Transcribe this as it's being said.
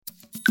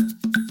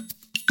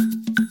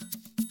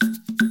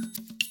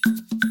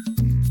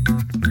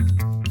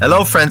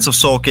Hello, friends of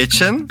Soul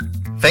Kitchen.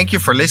 Thank you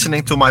for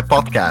listening to my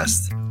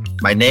podcast.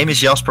 My name is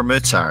Sjors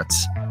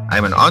Boelaars.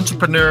 I'm an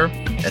entrepreneur,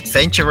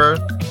 adventurer,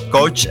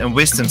 coach, and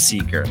wisdom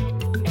seeker.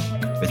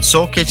 With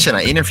Soul Kitchen,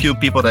 I interview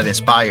people that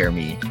inspire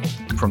me,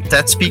 from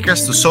TED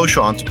speakers to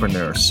social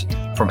entrepreneurs,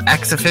 from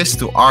activists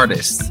to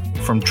artists,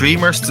 from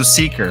dreamers to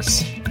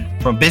seekers,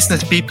 from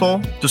business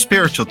people to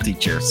spiritual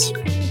teachers.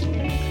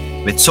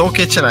 With Soul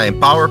Kitchen, I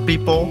empower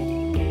people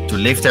to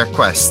live their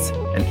quest,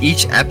 and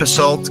each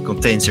episode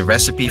contains a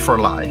recipe for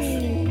life.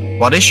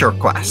 What is your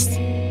quest?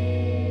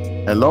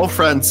 Hello,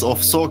 friends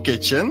of Soul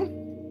Kitchen.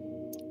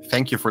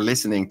 Thank you for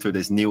listening to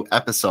this new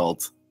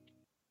episode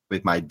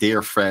with my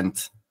dear friend,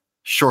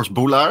 Sjors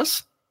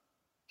Boelaars.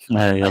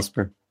 Hey,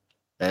 Jasper.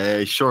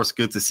 Hey, Sjors,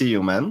 good to see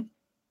you, man.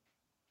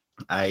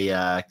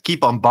 I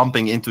keep on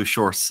bumping into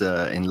Sjors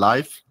in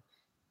life.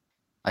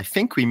 I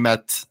think we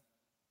met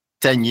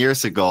 10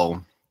 years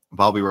ago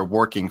while we were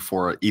working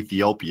for an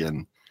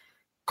Ethiopian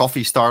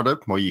coffee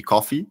startup, Moyi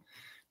Coffee.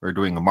 We were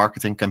doing a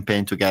marketing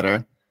campaign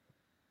together.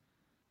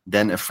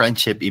 Then a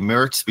friendship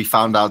emerged. We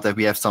found out that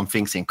we have some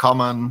things in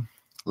common,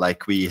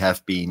 like we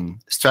have been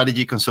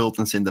strategy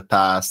consultants in the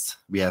past.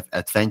 We have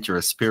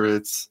adventurous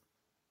spirits.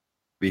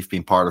 We've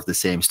been part of the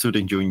same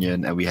student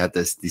union, and we had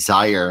this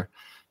desire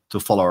to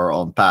follow our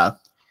own path.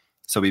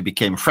 So we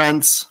became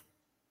friends.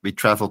 We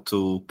traveled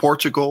to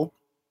Portugal,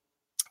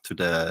 to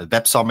the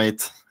Web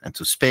Summit, and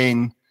to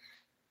Spain.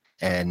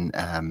 And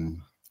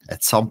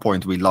at some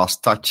point, we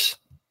lost touch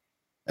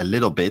a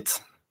little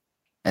bit.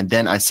 And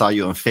then I saw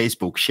you on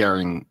Facebook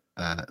sharing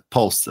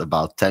posts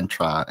about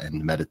tantra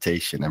and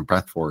meditation and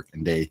breathwork,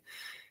 and they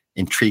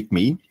intrigued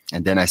me.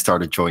 And then I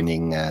started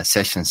joining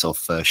sessions of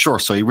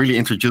Sjors. So he really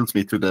introduced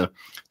me to the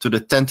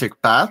tantric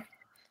path.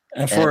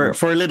 And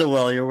for a little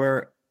while, you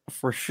were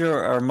for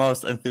sure our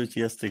most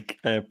enthusiastic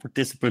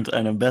participant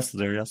and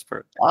ambassador,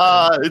 Jasper.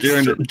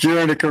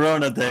 During the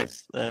Corona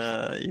days,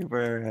 you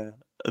were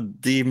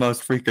the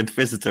most frequent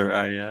visitor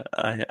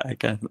I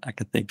can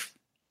think.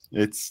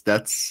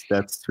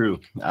 That's true.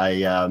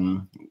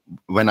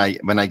 When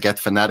I get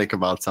fanatic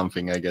about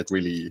something, I get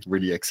really,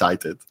 really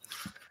excited.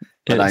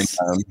 Yes.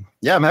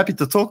 But I'm happy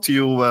to talk to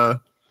you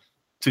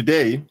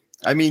today.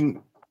 I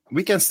mean,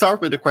 we can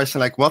start with a question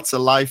like, what's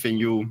alive in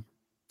you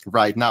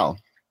right now?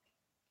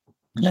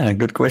 Yeah,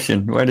 good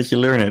question. Where did you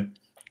learn it?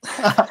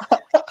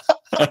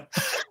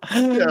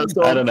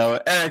 I don't know.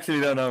 I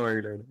actually don't know where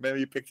you learned it. Maybe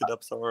you picked it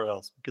up somewhere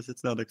else because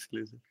it's not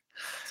exclusive.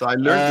 So I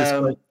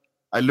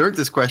learned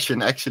this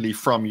question actually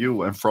from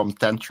you and from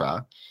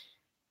Tantra,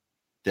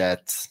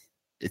 that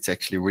it's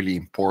actually really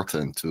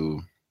important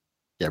to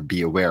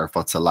be aware of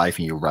what's alive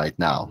in you right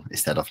now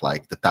instead of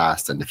like the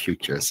past and the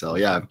future. So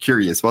I'm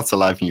curious, what's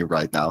alive in you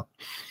right now?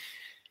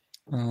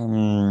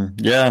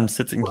 I'm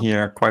sitting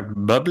here quite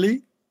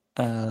bubbly.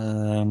 Bit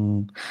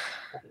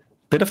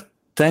of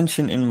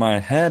tension in my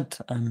head.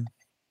 I'm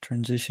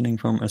transitioning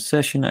from a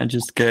session I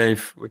just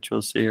gave, which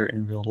was here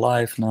in real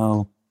life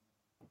now.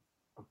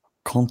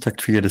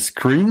 Contact via the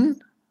screen,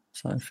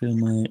 so I feel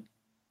my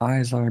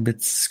eyes are a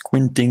bit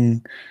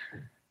squinting,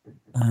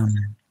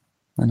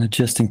 and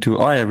adjusting to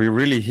we're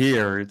really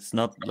here. It's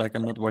not like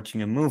I'm not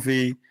watching a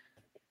movie.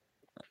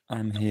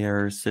 I'm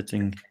here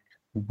sitting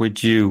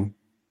with you,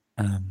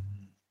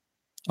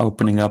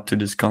 opening up to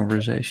this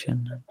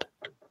conversation.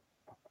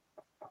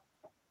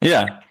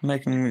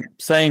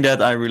 Saying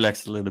that I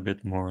relax a little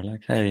bit more.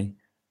 Like, hey,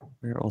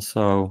 we're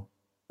also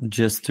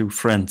just two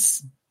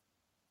friends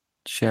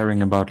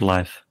sharing about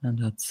life,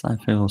 and I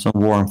feel some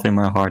warmth in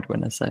my heart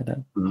when I say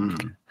that.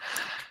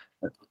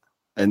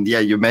 And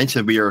you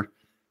mentioned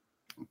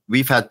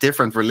we've had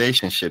different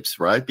relationships,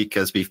 right?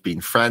 Because we've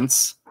been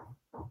friends,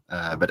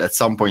 but at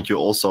some point you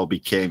also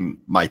became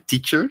my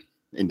teacher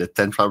in the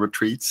tantra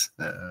retreats,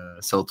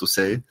 so to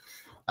say.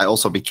 I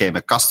also became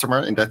a customer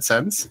in that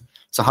sense.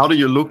 So how do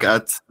you look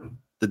at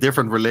the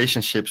different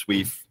relationships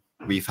we've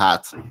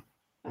had?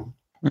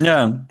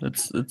 Yeah,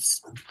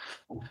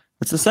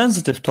 it's a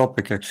sensitive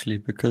topic actually,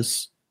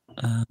 because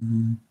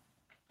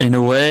in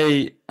a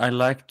way I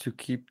like to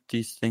keep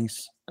these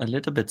things a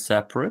little bit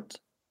separate.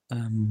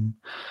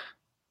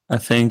 I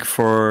think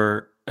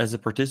as a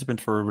participant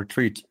for a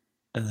retreat,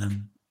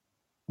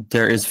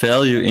 there is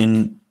value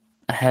in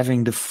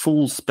having the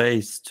full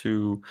space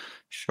to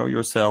show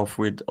yourself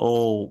with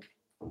all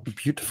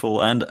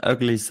beautiful and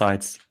ugly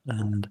sides,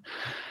 and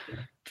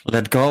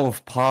let go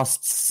of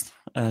past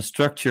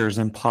structures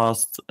and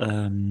past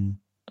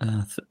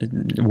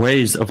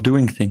ways of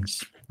doing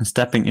things, and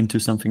stepping into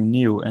something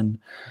new, and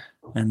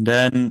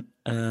then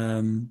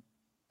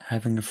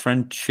having a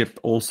friendship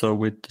also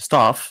with the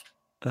staff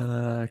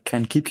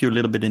can keep you a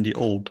little bit in the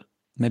old.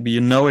 Maybe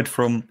you know it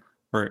from,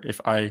 or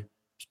if I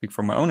speak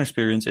from my own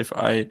experience, if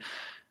I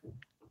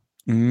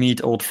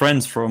meet old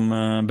friends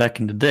from back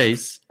in the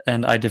days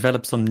and I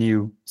develop some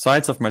new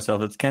sides of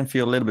myself, it can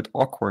feel a little bit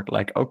awkward.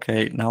 Like,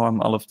 okay, now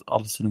I'm all of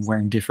a sudden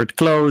wearing different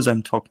clothes,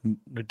 I'm talking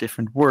with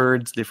different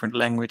words, different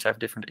language, I have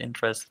different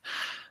interests.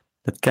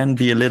 That can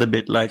be a little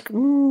bit like,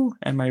 ooh,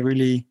 am I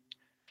really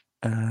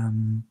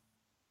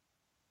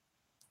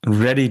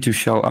ready to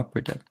show up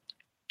with that.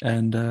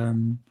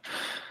 And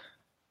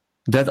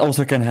that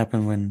also can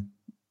happen when,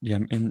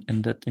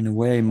 in that in a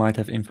way might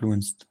have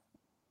influenced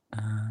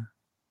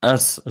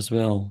us as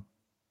well.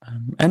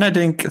 And I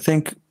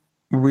think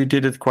we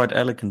did it quite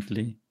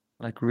elegantly,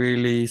 like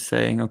really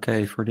saying,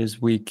 okay, for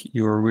this week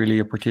you're really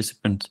a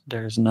participant.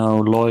 There's no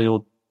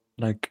loyal,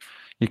 like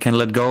you can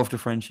let go of the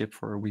friendship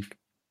for a week.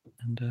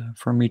 And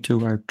for me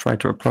too, I try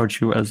to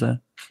approach you as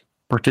a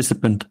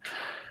participant,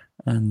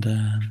 and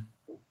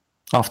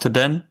after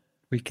then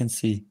we can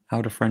see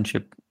how the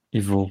friendship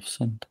evolves.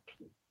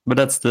 But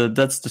that's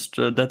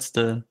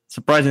the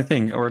surprising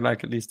thing, or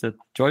like at least the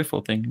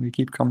joyful thing. We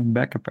keep coming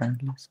back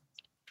apparently. So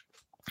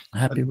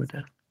I'm happy with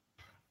that.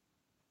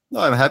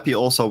 No, I'm happy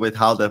also with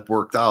how that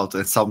worked out.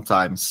 And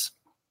sometimes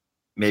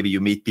maybe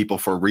you meet people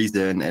for a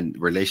reason and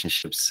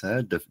relationships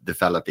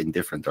develop in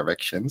different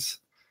directions.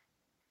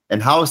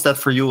 And how is that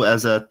for you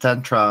as a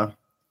tantra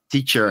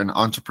teacher and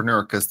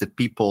entrepreneur? Because the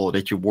people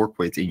that you work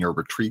with in your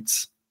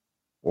retreats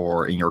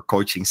or in your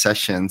coaching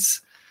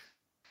sessions,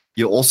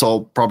 you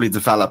also probably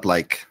develop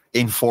like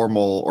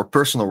informal or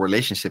personal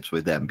relationships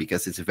with them,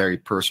 because it's a very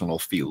personal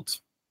field.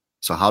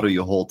 So how do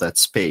you hold that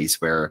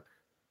space where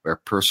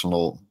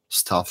personal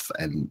stuff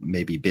and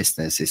maybe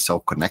business is so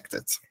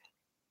connected?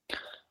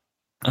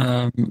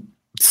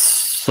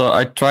 So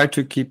I try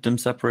to keep them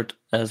separate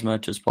as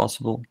much as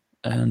possible.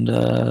 And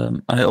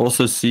I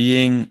also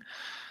seeing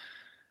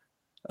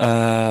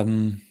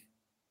in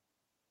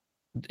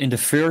the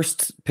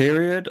first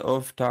period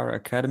of Tara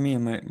Academy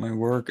and my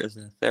work as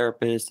a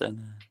therapist and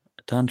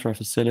a tantra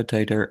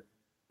facilitator,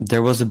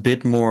 there was a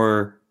bit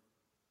more,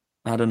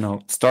 I don't know,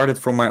 it started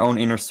from my own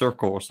inner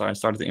circle. So I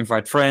started to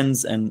invite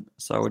friends, and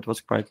so it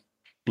was quite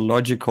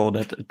logical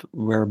that it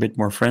were a bit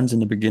more friends in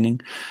the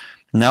beginning.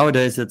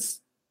 Nowadays it's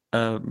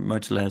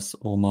much less,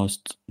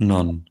 almost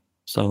none.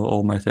 So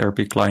all my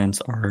therapy clients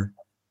are,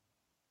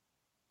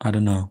 I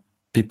don't know,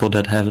 people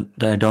that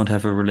I don't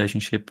have a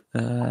relationship,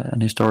 an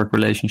historic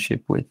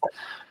relationship with.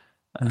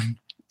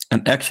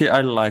 And actually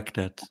I like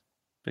that,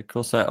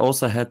 because I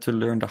also had to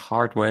learn the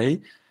hard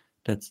way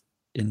that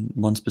in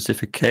one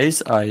specific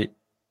case,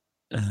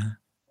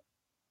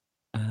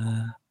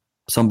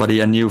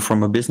 somebody I knew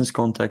from a business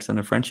context and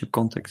a friendship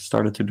context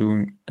started to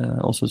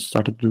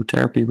do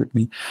therapy with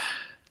me.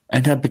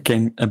 And that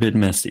became a bit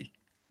messy.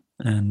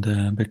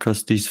 And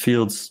because these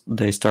fields,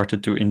 they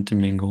started to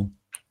intermingle.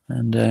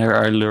 And there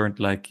I learned,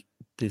 like,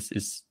 this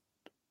is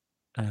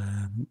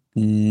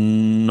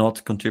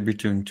not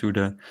contributing to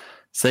the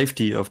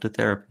safety of the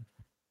therapy.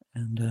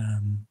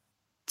 And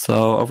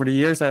so over the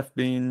years, I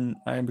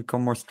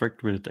become more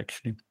strict with it,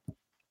 actually.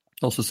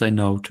 Also say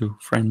no to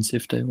friends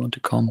if they want to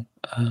come.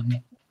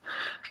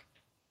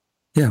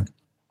 Yeah.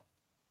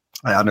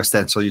 I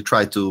understand. So you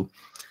try to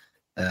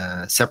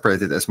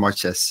separate it as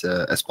much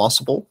as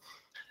possible.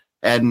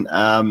 And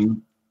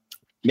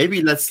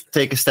maybe let's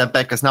take a step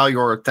back, because now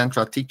you're a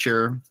tantra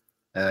teacher.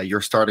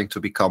 You're starting to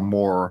become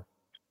more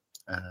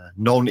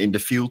known in the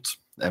field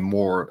and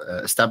more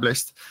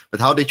established. But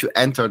how did you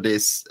enter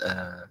this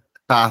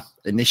path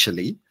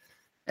initially?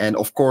 And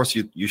of course,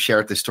 you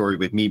shared this story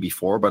with me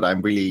before, but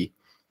I'm really,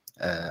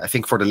 I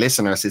think for the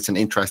listeners, it's an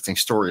interesting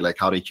story. Like,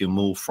 how did you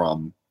move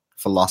from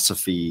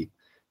philosophy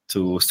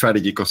to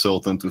strategy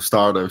consultant to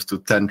startups to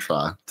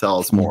tantra? Tell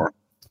us more.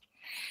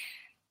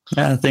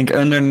 Yeah, I think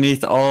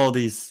underneath all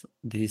these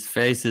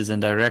phases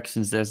and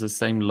directions, there's the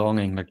same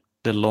longing, like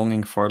the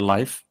longing for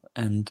life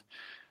and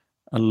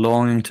a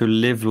longing to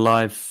live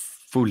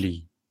life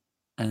fully.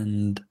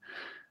 And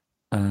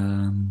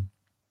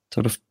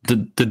sort of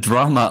the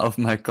drama of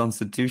my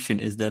constitution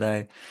is that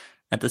I,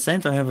 at the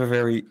same time, have a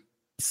very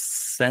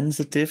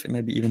sensitive and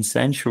maybe even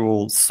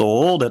sensual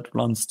soul that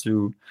wants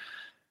to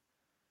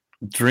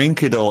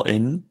drink it all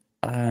in.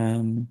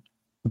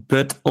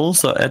 But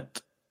also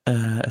at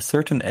a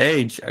certain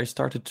age, I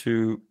started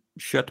to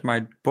shut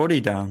my body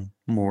down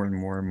more and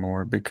more and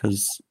more,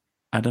 because,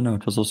 I don't know,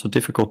 it was also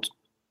difficult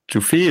to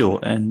feel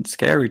and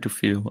scary to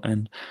feel,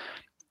 and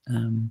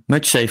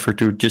much safer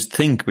to just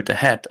think with the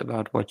head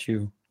about what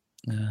you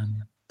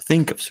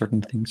think of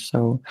certain things.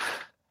 So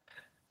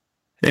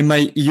in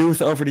my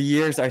youth, over the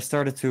years, I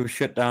started to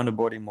shut down the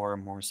body more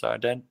and more. So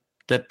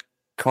that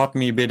caught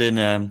me a bit in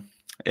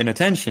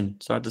attention.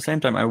 So at the same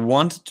time, I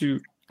wanted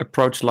to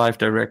approach life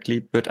directly,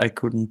 but I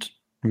couldn't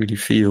really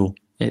feel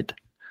it.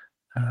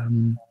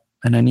 And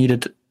I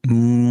needed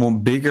more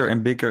bigger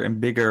and bigger and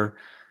bigger,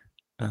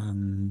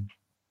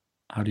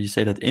 how do you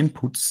say that,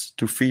 inputs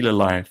to feel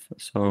alive.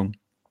 So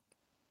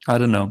I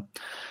don't know.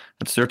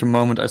 At a certain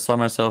moment, I saw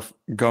myself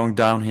going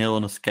downhill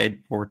on a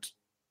skateboard.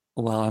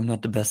 Well, I'm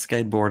not the best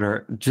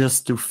skateboarder,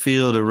 just to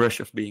feel the rush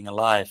of being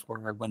alive.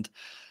 Or I went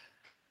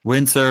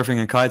windsurfing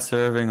and kite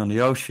surfing on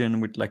the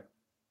ocean with like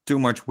too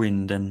much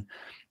wind, and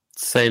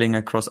sailing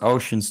across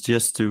oceans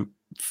just to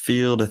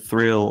feel the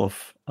thrill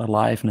of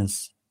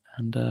aliveness.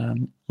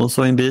 And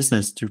also in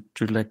business, to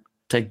like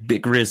take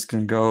big risks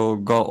and go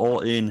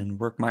all in and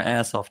work my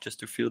ass off just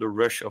to feel the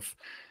rush of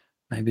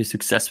maybe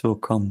success will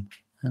come.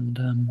 And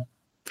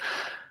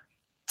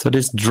So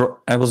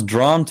I was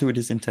drawn to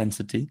this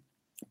intensity,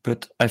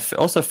 but I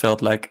also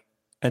felt like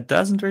it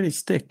doesn't really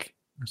stick.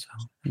 So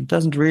it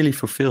doesn't really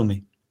fulfill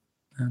me.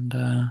 And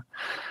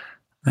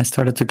I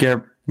started to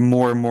get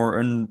more and more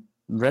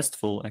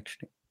unrestful,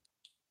 actually.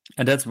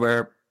 And that's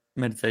where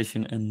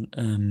meditation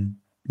and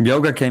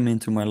yoga came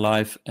into my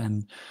life,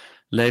 and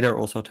later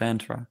also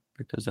tantra,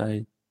 because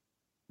I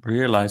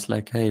realized,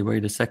 like, hey,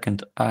 wait a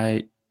second,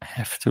 I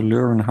have to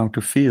learn how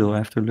to feel. I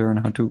have to learn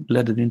how to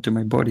let it into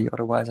my body.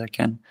 Otherwise, I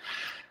can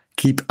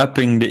keep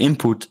upping the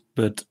input,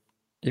 but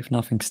if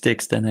nothing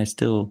sticks, then I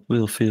still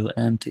will feel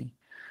empty.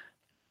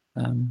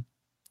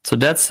 So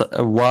that's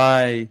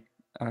why,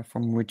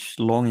 from which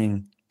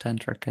longing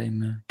tantra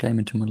came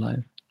into my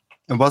life.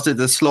 And was it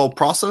a slow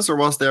process, or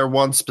was there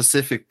one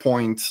specific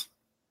point,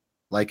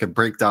 like a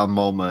breakdown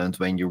moment,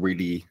 when you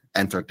really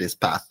entered this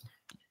path?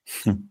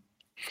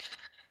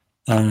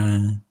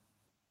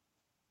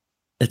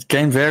 It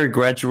came very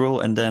gradual,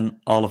 and then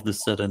all of a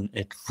sudden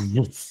it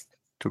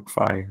took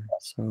fire.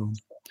 So,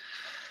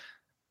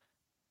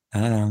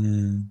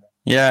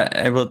 yeah,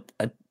 I will.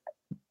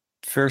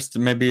 First,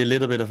 maybe a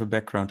little bit of a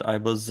background. I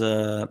was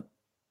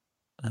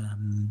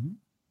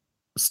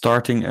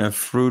starting a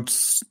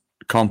fruits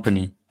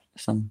company,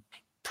 some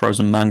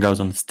frozen mangoes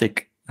on a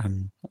stick, a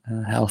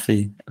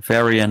healthy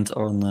variant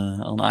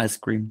on ice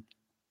cream.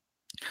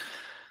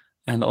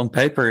 And on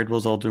paper, I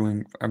was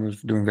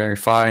doing very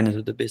fine.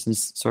 The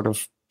business sort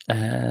of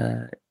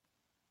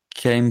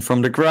came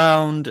from the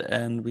ground,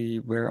 and we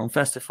were on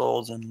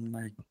festivals, and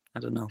my,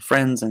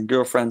 friends and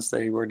girlfriends,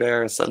 they were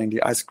there selling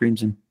the ice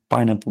creams in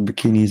pineapple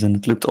bikinis, and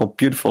it looked all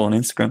beautiful on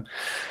Instagram.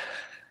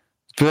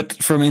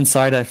 But from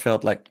inside, I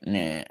felt like,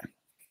 nah.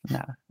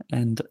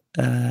 And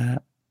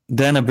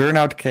then a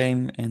burnout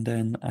came, and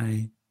then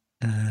I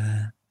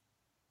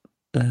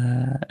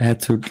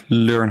had to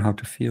learn how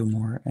to feel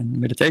more, and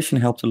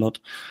meditation helped a lot.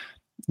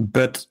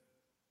 But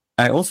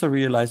I also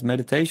realized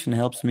meditation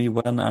helps me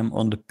when I'm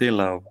on the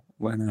pillow.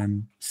 When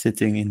I'm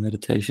sitting in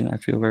meditation, I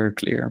feel very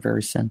clear,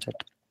 very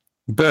centered.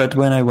 But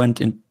when I went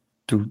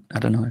into, a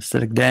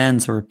aesthetic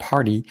dance or a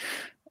party,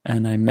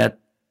 and I met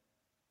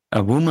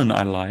a woman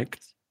I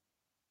liked,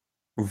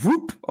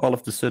 whoop, all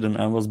of a sudden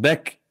I was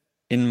back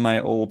in my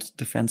old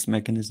defense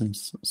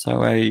mechanisms.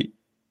 So I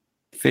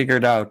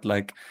figured out,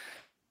 like,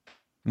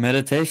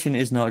 meditation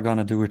is not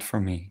gonna do it for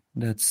me.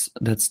 That's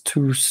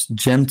too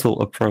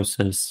gentle a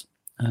process,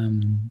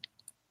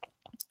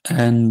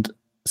 and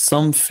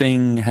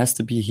something has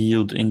to be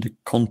healed in the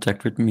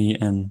contact with me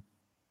and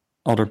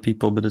other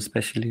people, but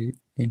especially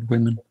in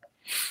women,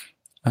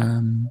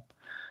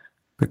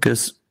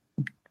 because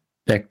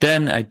back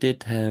then I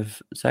did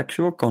have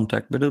sexual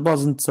contact, but it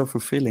wasn't so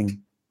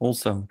fulfilling.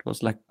 Also, it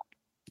was like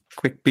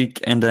quick peak,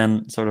 and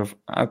then sort of,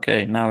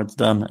 okay, now it's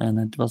done, and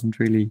it wasn't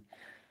really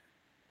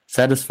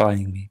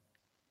satisfying me.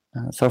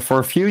 So for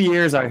a few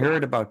years, I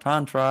heard about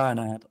tantra, and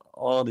I had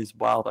all these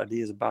wild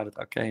ideas about it.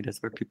 Okay,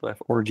 that's where people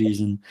have orgies,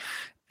 and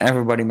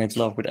everybody makes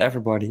love with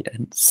everybody.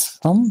 And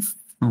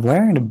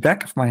somewhere in the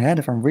back of my head,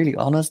 if I'm really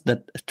honest,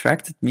 that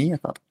attracted me. I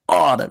thought,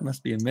 oh, that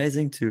must be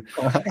amazing to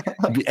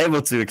be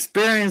able to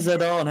experience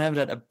that all and have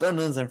that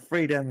abundance and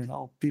freedom, and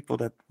all people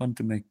that want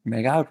to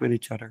make out with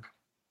each other.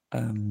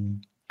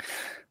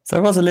 So I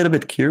was a little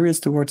bit curious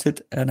towards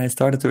it, and I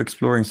started to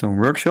exploring some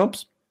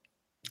workshops.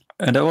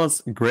 And it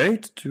was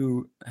great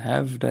to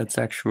have that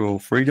sexual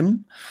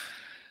freedom.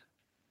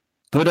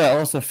 But I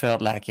also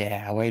felt like,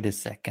 yeah, wait a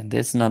second,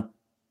 this is not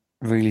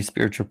really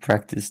spiritual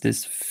practice.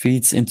 This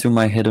feeds into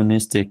my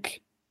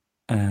hedonistic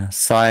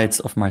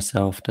sides of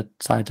myself, that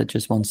side that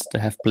just wants to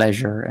have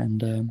pleasure.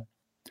 And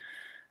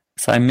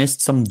so I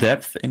missed some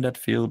depth in that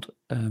field.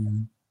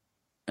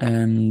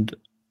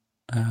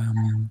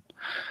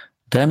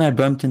 Then I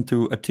bumped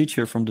into a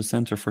teacher from the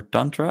Center for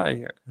Tantra.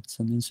 It's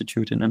an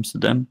institute in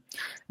Amsterdam.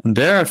 And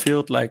there I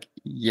felt like,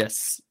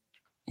 yes,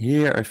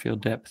 here I feel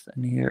depth,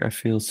 and here I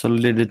feel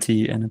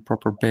solidity and a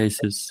proper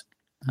basis.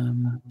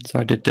 So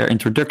I did their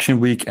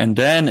introduction week, and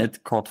then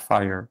it caught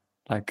fire.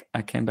 Like,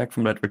 I came back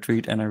from that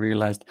retreat and I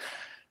realized,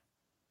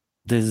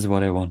 this is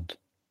what I want.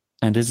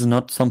 And this is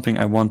not something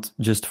I want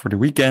just for the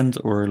weekend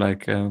or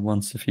like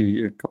once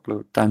a couple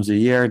of times a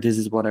year. This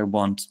is what I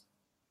want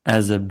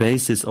as a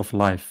basis of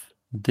life.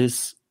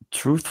 This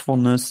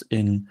truthfulness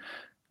in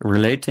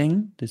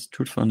relating, this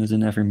truthfulness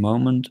in every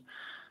moment,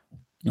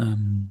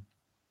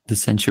 the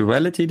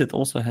sensuality that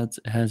also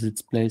has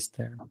its place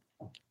there.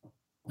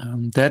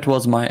 That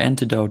was my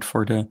antidote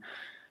for the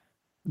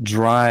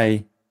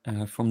dry,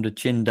 from the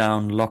chin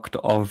down, locked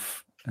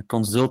off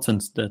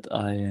consultant that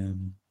I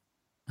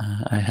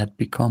had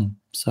become.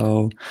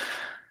 So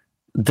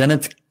then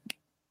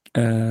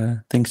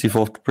things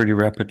evolved pretty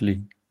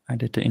rapidly. I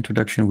did the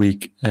introduction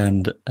week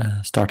and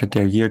started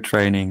their year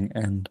training,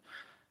 and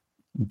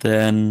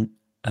then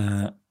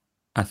I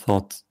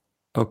thought,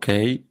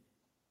 okay,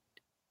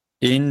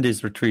 in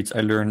these retreats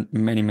I learned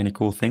many, many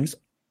cool things.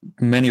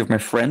 Many of my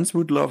friends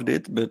would love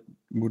it, but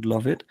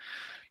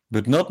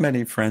not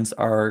many friends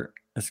are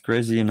as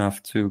crazy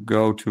enough to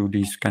go to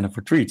these kind of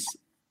retreats.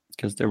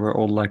 because there were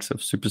all like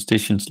of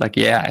superstitions, like,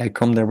 yeah, I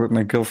come there with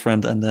my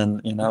girlfriend, and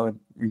then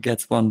it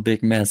gets one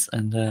big mess.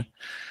 And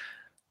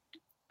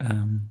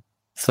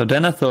so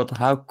then I thought,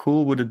 how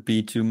cool would it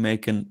be to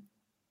make an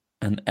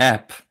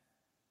app,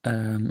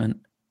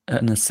 an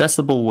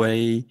accessible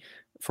way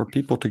for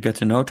people to get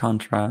to know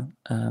Tantra,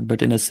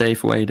 but in a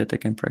safe way that they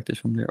can practice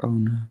from their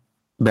own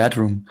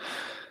bedroom.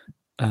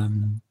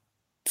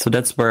 So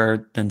that's where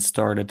it then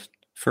started.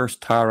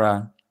 First,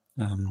 Tara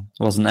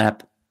was an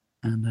app,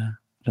 and I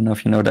don't know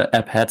if you know the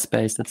app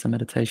Headspace. That's a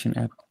meditation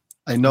app.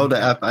 I know the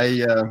app.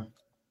 I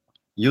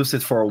used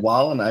it for a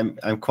while, and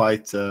I'm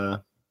quite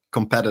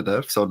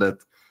competitive, so that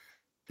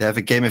they have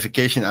a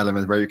gamification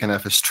element where you can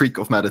have a streak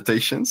of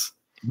meditations.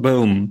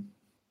 Boom.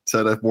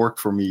 So that worked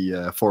for me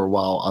for a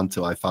while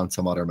until I found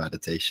some other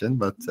meditation.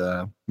 But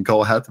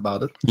go ahead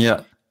about it.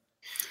 Yeah.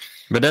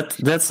 But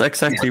that's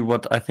exactly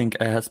what I think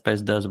a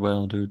Headspace does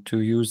well, to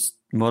use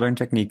modern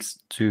techniques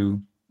to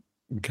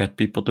get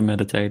people to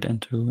meditate,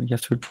 and you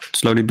have to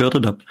slowly build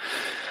it up.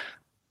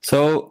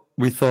 So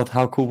we thought,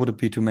 how cool would it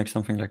be to make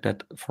something like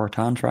that for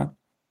Tantra?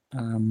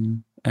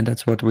 And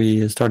that's what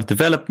we started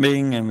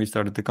developing, and we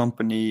started the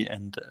company.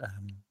 And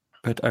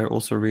but I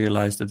also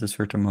realized at a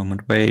certain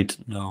moment, wait,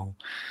 no,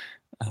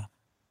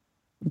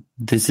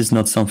 this is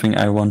not something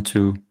I want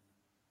to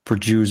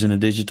produce in a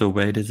digital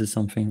way. This is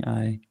something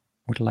I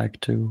would like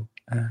to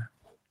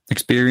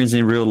experience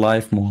in real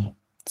life more.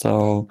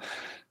 So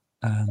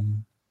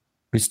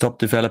we stopped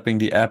developing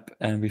the app,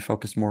 and we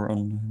focused more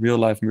on real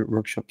life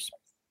workshops.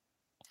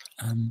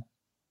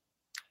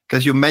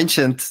 Because you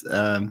mentioned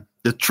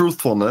the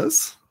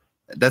truthfulness,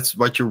 that's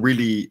what you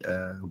really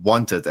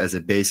wanted as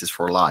a basis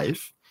for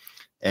life.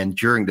 And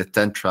during the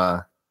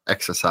Tantra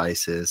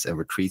exercises and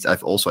retreats,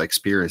 I've also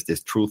experienced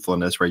this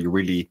truthfulness where you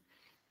really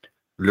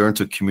learn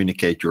to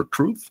communicate your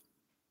truth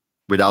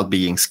without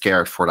being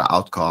scared for the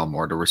outcome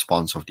or the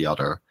response of the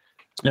other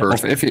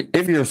person.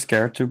 If you're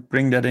scared, to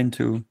bring that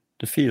into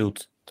the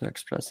field to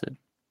express it.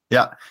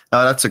 Yeah,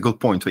 no, that's a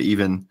good point. To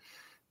even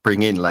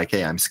bring in, like,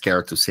 hey, I'm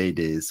scared to say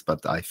this,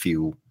 but I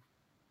feel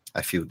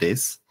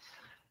this.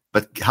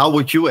 But how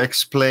would you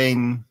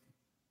explain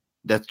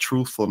that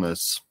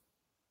truthfulness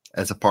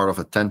as a part of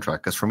a Tantra?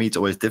 Because for me, it's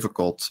always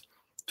difficult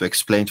to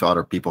explain to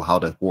other people how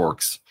that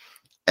works.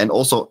 And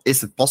also,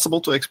 is it possible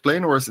to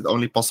explain, or is it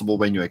only possible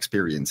when you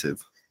experience it?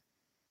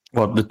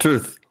 What, the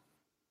truth?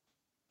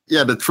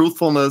 Yeah, the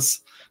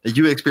truthfulness that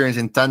you experience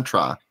in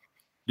Tantra.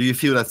 Do you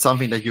feel that's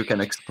something that you can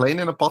explain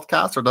in a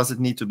podcast, or does it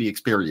need to be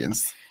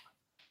experienced?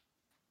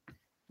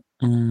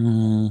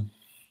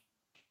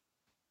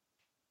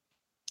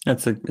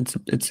 It's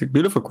a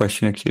beautiful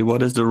question, actually.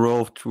 What is the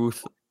role of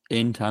truth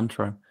in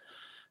Tantra?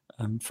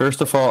 First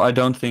of all, I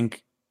don't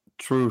think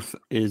truth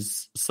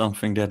is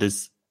something that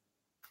is,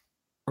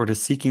 or the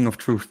seeking of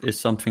truth is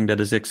something that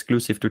is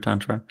exclusive to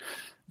Tantra.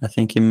 I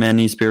think in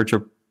many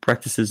spiritual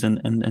practices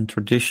and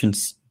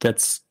traditions,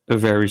 that's a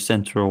very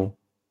central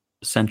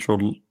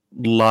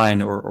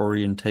line or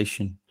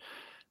orientation.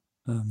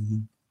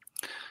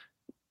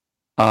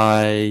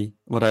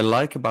 What I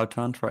like about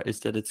Tantra is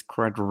that it's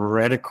quite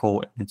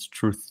radical in its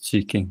truth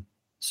seeking.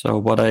 So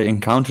what I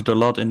encountered a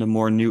lot in the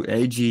more new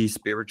agey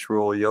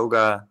spiritual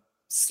yoga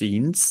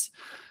scenes,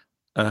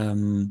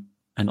 and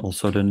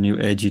also the new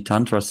agey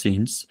Tantra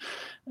scenes,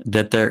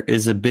 that there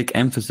is a big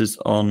emphasis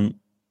on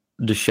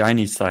the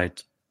shiny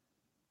side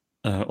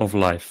of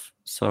life.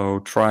 So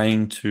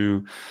trying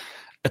to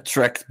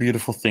attract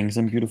beautiful things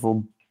and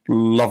beautiful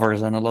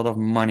lovers and a lot of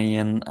money,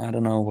 and I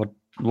don't know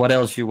what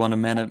else you want to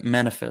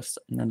manifest.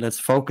 And then let's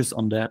focus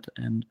on that.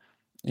 And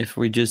if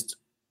we just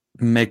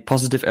make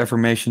positive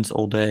affirmations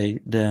all day,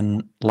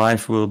 then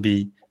life will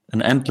be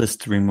an endless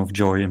stream of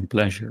joy and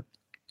pleasure.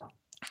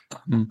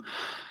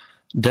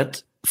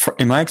 That,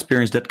 in my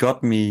experience, that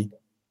got me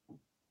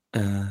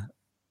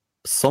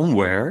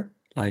somewhere.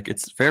 Like,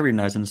 it's very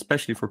nice, and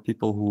especially for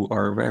people who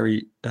are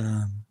very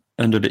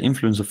under the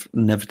influence of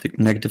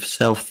negative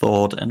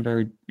self-thought and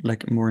very,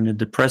 like, more in a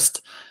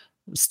depressed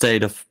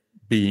state of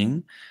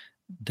being,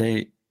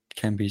 they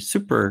can be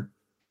super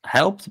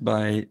helped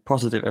by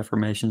positive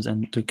affirmations,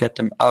 and to get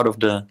them out of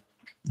the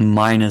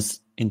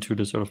minus into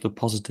the sort of the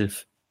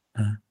positive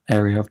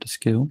area of the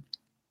scale.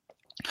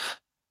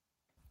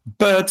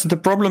 But the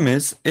problem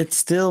is, it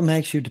still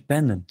makes you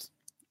dependent.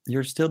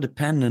 You're still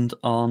dependent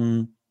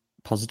on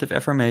positive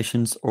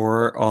affirmations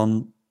or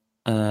on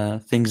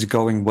things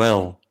going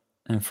well.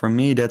 And for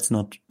me, that's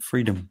not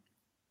freedom.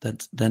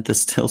 That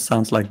still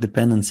sounds like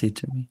dependency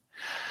to me.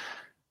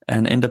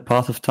 And in the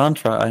path of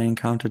Tantra, I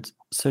encountered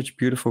such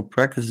beautiful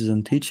practices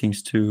and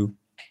teachings to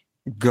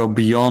go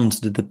beyond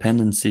the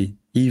dependency,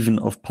 even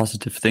of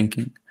positive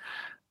thinking,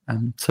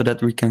 so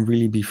that we can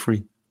really be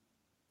free.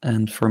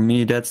 And for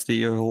me, that's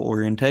the whole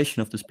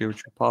orientation of the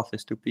spiritual path,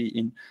 is to be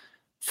in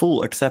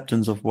full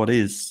acceptance of what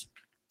is.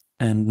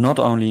 And not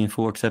only in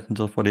full acceptance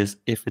of what is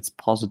if it's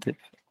positive,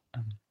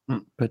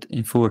 but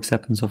in full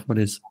acceptance of what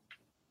is,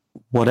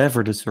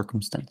 whatever the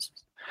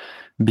circumstances.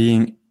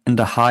 Being in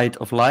the height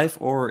of life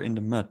or in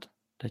the mud,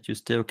 that you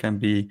still can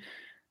be,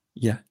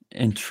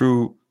 in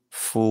true,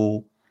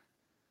 full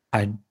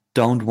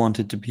don't want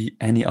it to be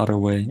any other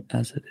way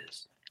as it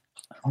is.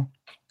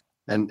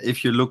 And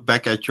if you look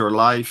back at your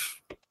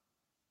life,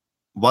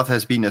 what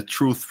has been a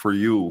truth for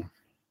you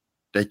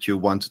that you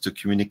wanted to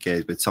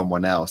communicate with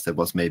someone else that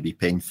was maybe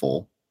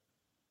painful,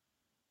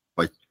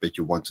 but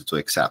you wanted to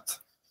accept?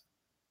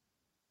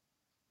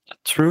 The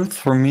truth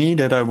for me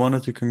that I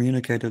wanted to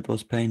communicate, it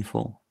was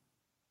painful.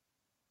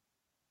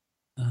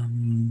 Let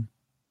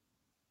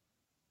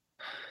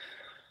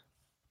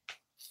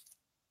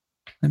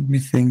me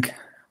think.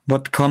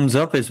 What comes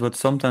up is what's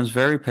sometimes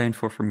very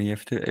painful for me.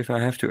 If I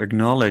have to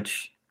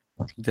acknowledge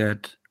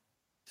that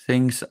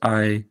things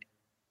I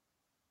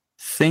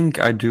think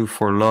I do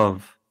for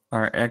love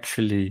are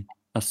actually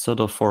a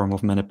subtle form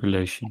of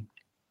manipulation.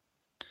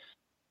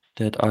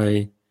 That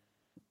I,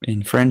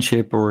 in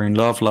friendship or in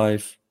love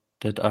life,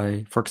 that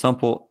I, for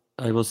example,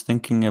 I was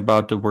thinking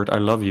about the word I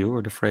love you,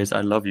 or the phrase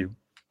I love you.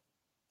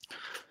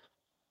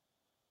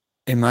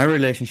 In my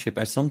relationship,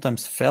 I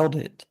sometimes felt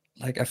it.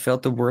 Like I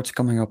felt the words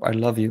coming up, I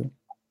love you.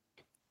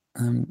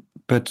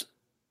 But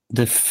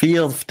the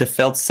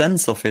felt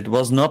sense of it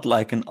was not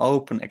like an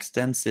open,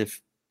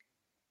 extensive,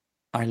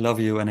 I love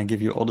you and I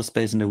give you all the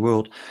space in the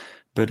world.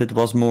 But it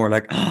was more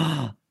like,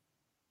 oh,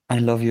 I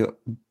love you,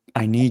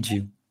 I need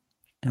you.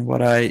 And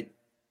what I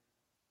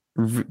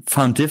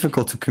found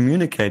difficult to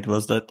communicate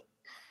was that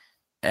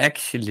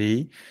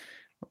actually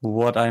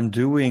what I'm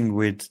doing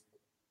with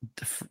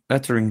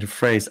uttering the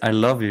phrase I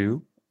love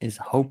you is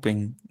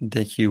hoping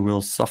that you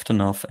will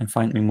soften off and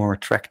find me more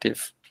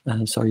attractive,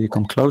 so you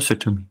come closer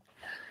to me.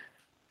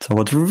 So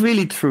what's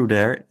really true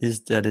there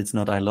is that it's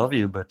not I love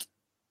you, but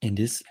in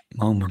this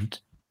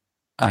moment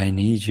I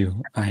need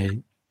you.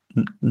 I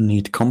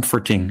need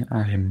comforting.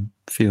 I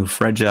feel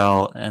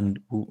fragile and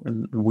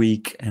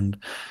weak, and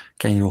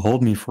can you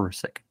hold me for a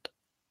second?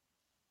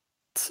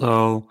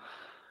 So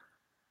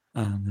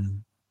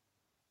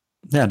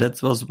yeah,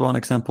 that was one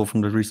example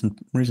from the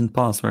recent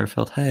past where I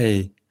felt,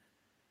 hey,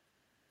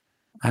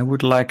 I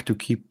would like to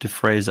keep the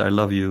phrase "I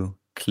love you"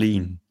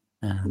 clean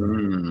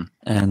and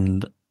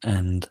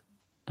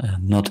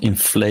not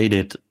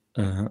inflated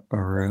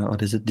or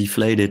what is it,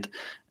 deflated,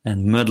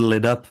 and muddle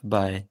it up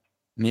by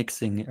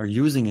mixing or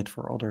using it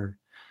for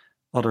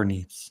other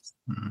needs.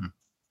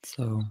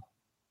 So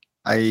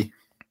I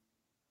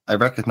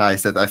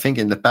recognize that. I think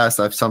in the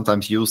past I've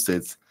sometimes used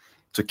it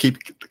to keep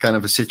kind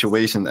of a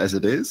situation as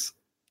it is,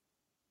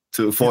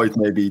 to avoid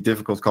maybe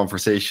difficult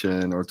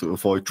conversation or to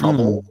avoid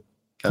trouble.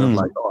 Kind of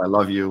like, oh, I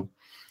love you,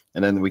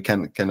 and then we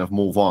can kind of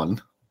move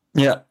on.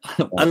 Yeah,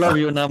 I love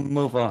you, now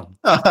move on.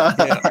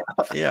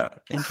 Yeah,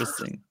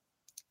 interesting.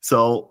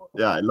 So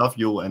yeah, I love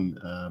you, and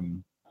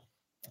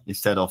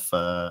instead of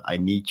I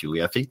need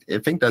you. I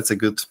think that's a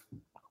good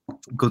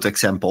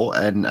example.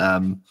 And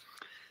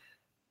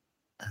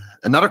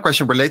another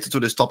question related to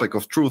this topic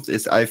of truth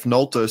is, I've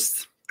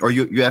noticed, or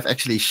you have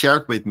actually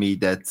shared with me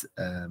that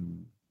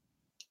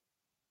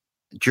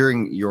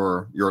during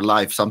your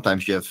life,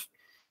 sometimes you have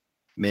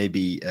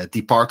maybe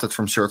departed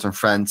from certain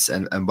friends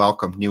and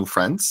welcomed new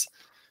friends,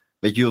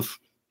 but you've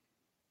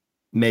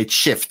made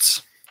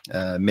shifts,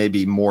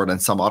 maybe more than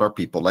some other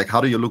people. Like, how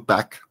do you look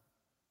back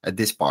at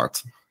this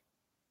part?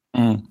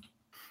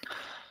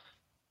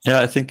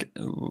 Yeah, I think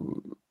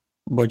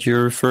what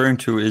you're referring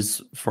to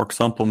is, for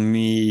example,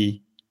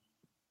 me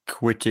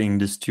quitting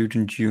the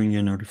student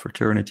union or the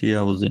fraternity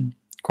I was in,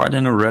 quite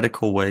in a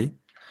radical way.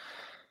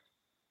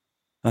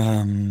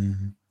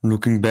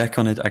 Looking back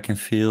on it, I can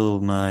feel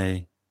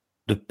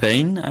the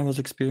pain I was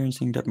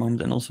experiencing that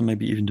moment, and also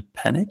maybe even the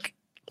panic.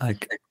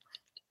 Like,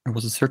 there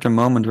was a certain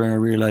moment where I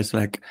realized,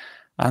 like,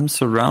 I'm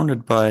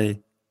surrounded by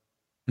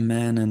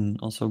men and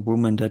also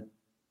women that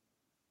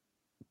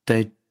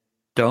they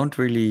don't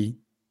really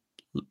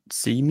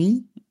see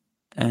me,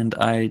 and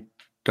I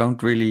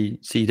don't really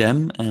see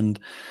them, and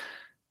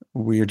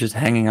we're just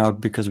hanging out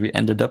because we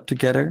ended up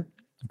together.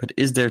 But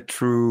is there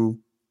true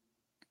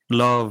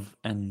love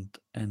and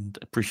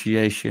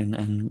appreciation,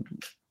 and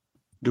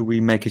do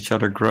we make each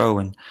other grow?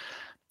 And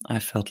I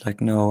felt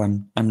like, no,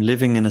 I'm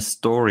living in a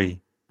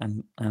story.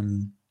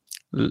 I'm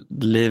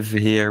live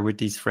here with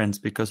these friends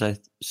because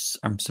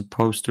I'm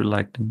supposed to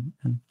like them.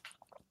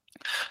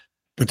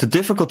 But the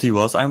difficulty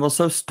was, I was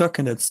so stuck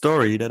in that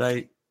story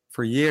that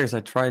for years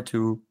I tried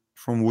to,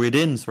 from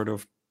within, sort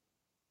of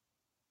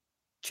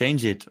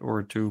change it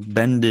or to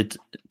bend it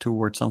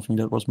towards something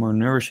that was more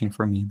nourishing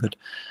for me, but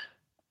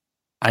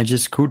I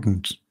just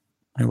couldn't.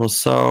 I was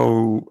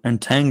so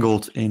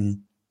entangled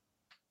in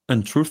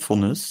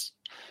untruthfulness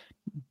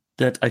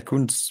that I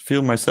couldn't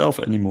feel myself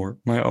anymore,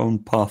 my own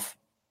path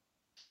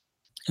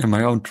and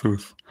my own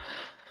truth.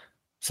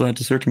 So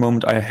at a certain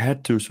moment, I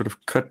had to sort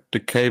of cut the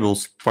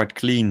cables quite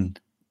clean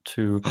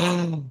to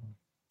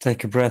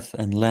take a breath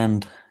and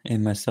land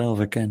in myself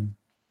again.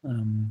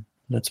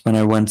 That's when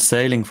I went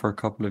sailing for a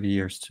couple of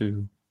years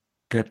to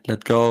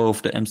let go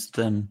of the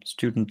Amsterdam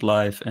student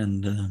life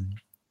and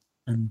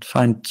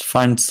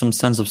find some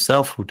sense of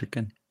selfhood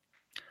again.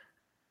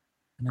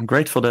 And I'm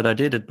grateful that I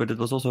did it, but it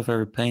was also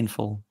very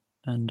painful.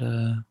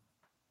 And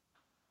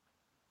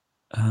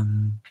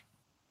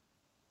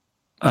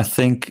I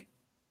think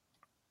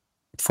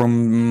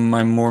from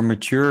my more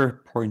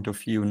mature point of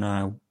view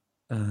now,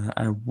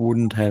 I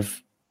wouldn't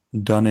have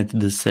done it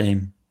the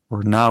same.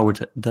 Or now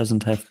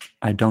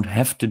I don't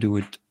have to do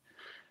it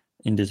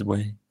in this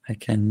way. I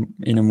can,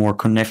 in a more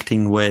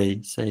connecting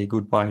way, say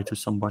goodbye to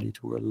somebody,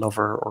 to a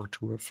lover or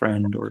to a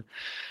friend, or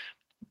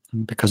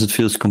because it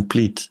feels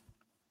complete.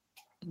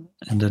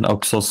 And then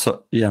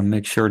also,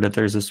 make sure that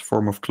there's this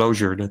form of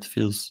closure that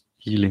feels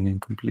healing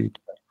and complete.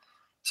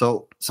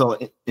 So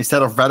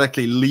instead of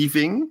radically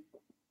leaving,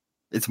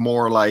 it's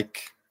more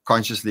like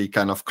consciously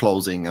kind of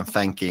closing and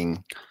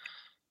thanking.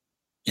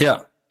 Yeah.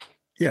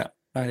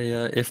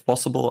 If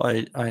possible,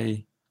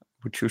 I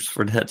would choose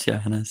for that.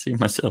 Yeah, and I see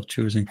myself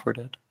choosing for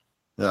that.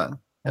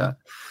 Yeah.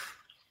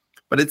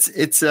 But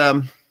it's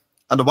on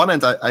the one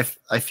hand,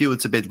 I feel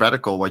it's a bit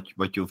radical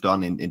what you've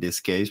done in this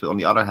case. But on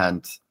the other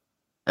hand,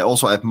 I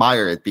also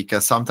admire it,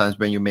 because sometimes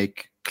when you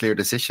make clear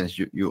decisions,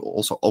 you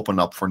also open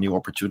up for new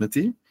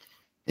opportunity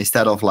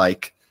instead of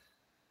like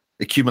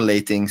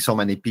accumulating so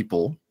many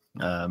people.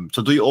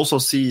 So do you also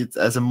see it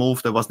as a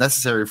move that was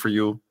necessary for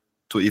you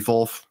to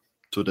evolve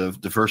to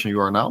the version you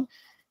are now?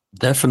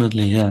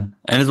 Definitely, yeah.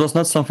 And it was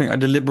not something I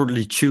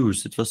deliberately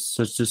choose. It was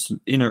just an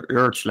inner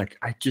urge, like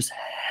I just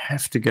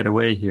have to get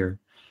away here.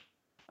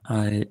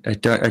 I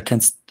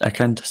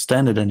can't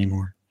stand it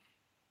anymore.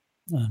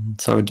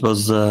 So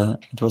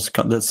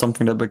that's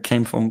something that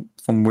came from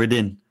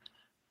within.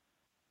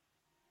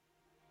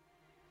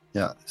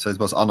 Yeah. So it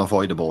was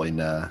unavoidable in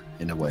a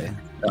way.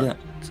 Yeah.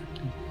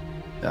 Exactly.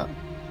 Yeah.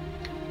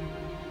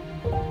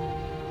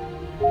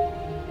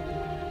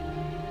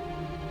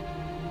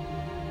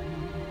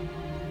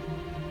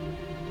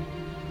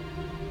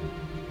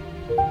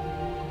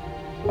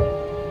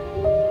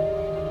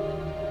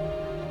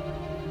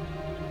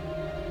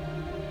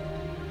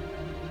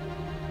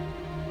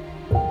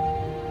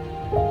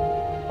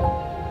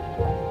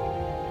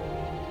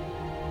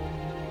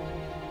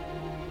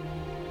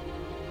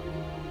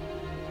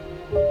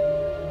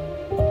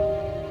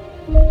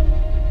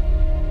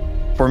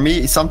 For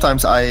me,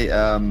 sometimes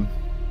I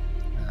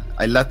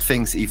let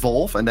things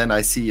evolve, and then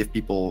I see if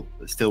people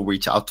still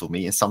reach out to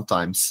me. And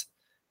sometimes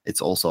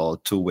it's also a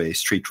two-way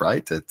street,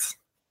 right? That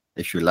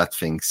if you let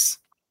things,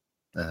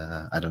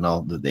 I don't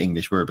know the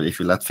English word, but if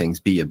you let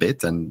things be a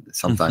bit, and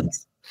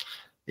sometimes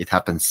it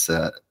happens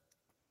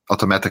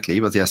automatically.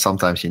 But yeah,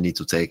 sometimes you need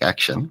to take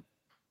action.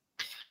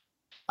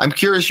 I'm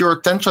curious, you're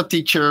a tantra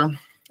teacher,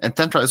 and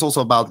tantra is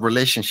also about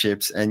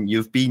relationships, and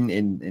you've been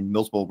in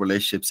multiple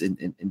relationships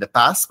in the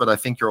past, but I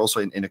think you're also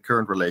in a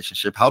current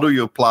relationship. How do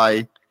you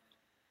apply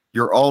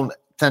your own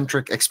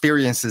tantric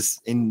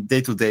experiences in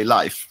day-to-day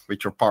life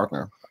with your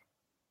partner?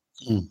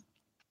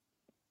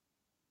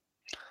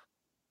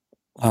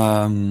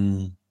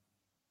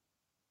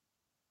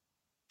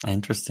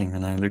 Interesting.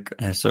 And I'm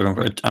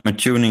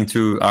attuning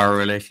to our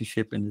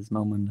relationship in this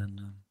moment,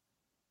 and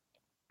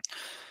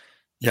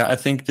I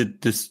think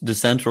that the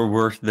central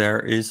word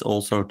there is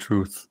also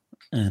truth,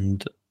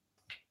 and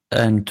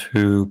I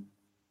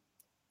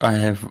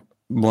have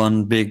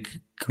one big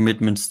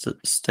commitment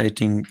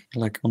stating,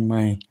 like on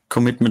my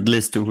commitment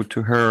list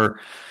to her,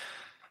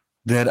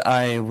 that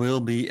I will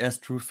be as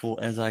truthful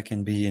as I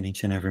can be in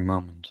each and every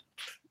moment.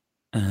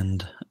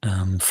 And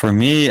for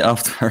me,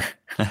 after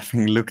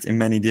having looked in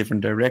many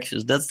different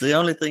directions, that's the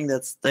only thing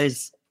that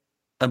stays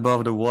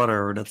above the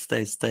water, or that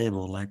stays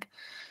stable. Like,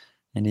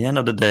 in the end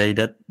of the day,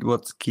 that's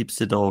what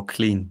keeps it all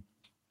clean.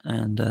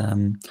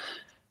 And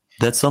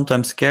that's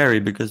sometimes scary,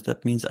 because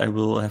that means I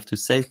will have to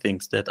say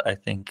things that I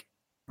think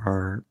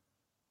are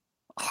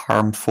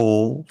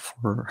harmful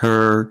for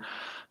her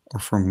or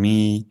for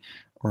me.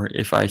 Or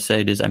if I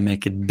say this, I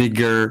make it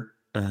bigger.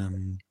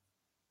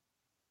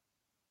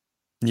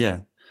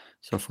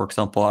 So, for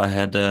example, I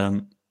had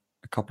a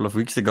couple of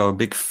weeks ago a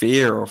big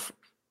fear of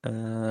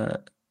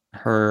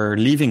her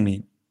leaving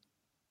me.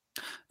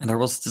 And there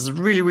was this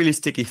really, really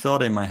sticky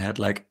thought in my head,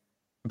 like,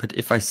 but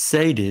if I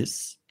say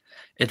this,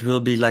 it will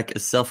be like a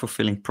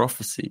self-fulfilling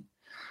prophecy.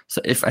 So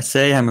if I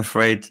say I'm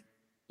afraid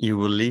you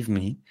will leave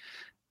me,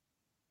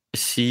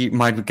 she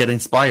might get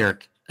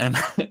inspired and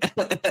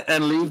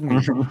and leave me.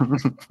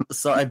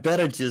 So I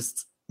better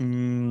just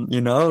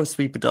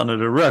sweep it under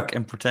the rug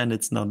and pretend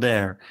it's not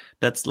there.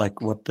 That's like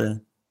what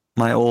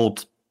my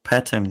old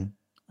pattern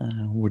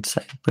would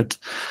say. But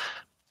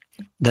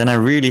then I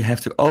really have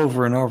to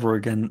over and over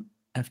again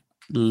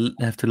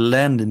have to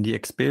land in the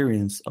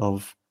experience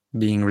of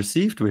being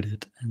received with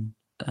it.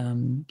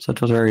 And so it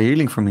was very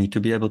healing for me to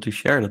be able to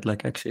share that,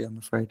 like, actually, I'm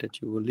afraid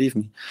that you will leave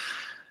me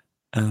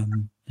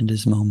in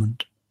this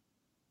moment.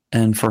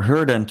 And for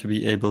her then to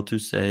be able to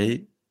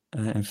say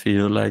and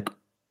feel like,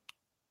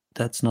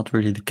 that's not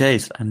really the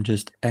case. I'm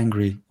just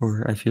angry,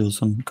 or I feel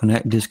some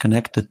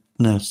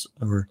disconnectedness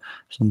or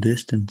some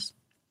distance.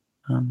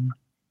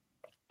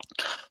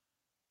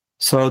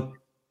 So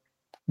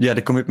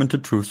the commitment to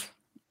truth.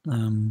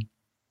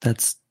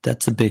 That's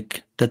a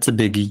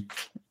biggie,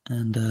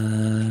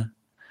 and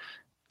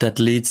that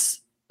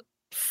leads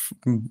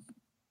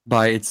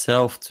by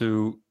itself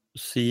to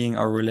seeing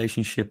our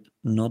relationship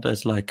not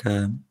as like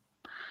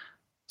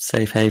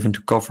safe haven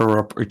to cover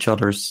up each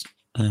other's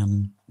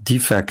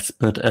defects,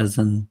 but as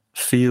a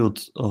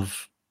field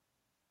of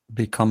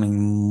becoming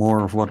more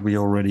of what we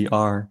already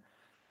are,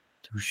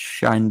 to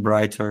shine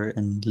brighter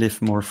and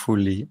live more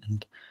fully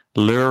and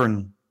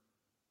learn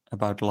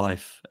about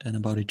life and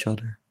about each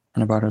other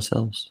and about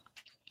ourselves.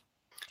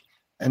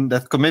 And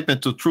that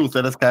commitment to truth,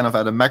 that is kind of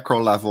at a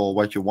macro level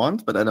what you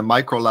want, but at a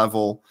micro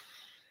level,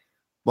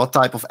 what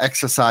type of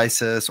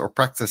exercises or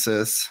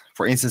practices?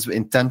 For instance,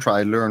 in tantra,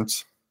 I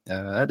learned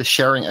the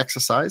sharing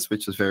exercise,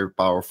 which is very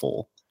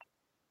powerful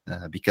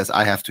because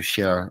I have to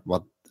share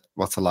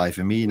what's alive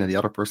in me, and the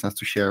other person has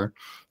to share.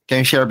 Can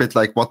you share a bit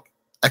like what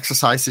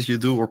exercises you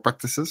do or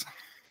practices?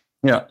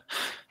 Yeah.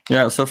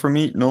 So for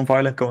me,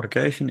 nonviolent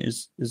communication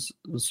is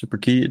super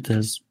key. It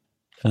has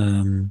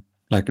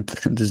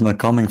it is not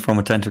coming from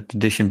a tantric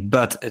tradition,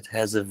 but it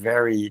has a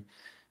very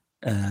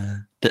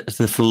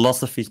the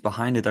philosophies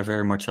behind it are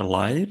very much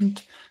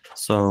aligned.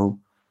 So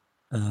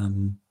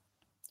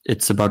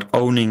it's about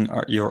owning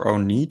your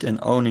own need and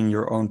owning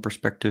your own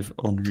perspective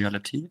on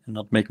reality, and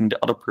not making the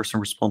other person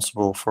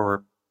responsible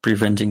for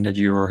preventing that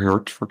you are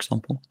hurt, for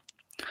example.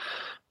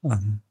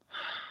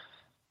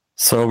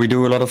 So we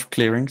do a lot of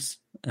clearings,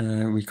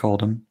 we call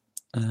them,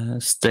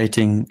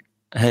 stating,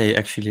 hey,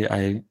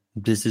 actually,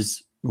 this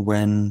is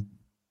when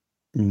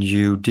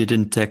you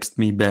didn't text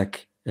me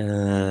back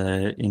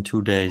in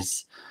 2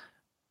 days.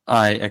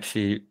 I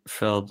actually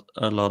felt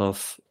a lot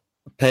of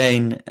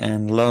pain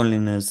and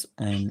loneliness,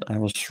 and I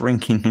was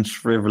shrinking and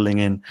shriveling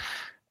in,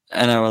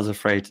 and I was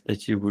afraid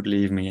that you would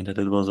leave me and that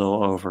it was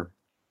all over.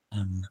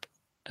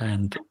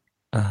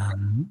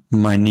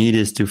 My need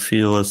is to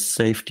feel a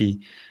safety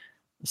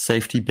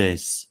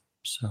base.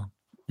 So,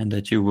 and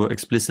that you will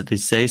explicitly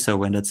say so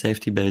when that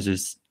safety base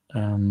is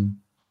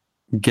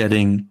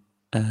getting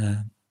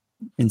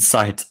in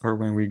sight, or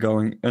when we're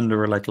going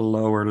under like a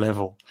lower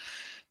level,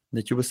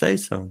 that you will say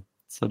so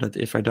that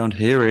if I don't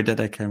hear it, that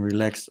I can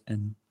relax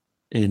and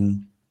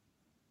in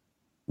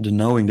the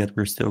knowing that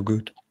we're still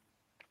good.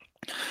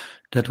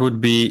 That would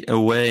be a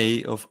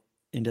way of,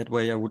 in that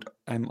way,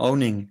 I'm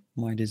owning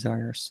my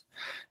desires,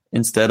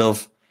 instead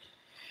of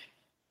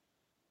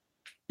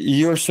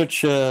you're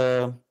such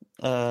a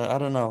I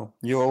don't know,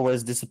 you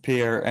always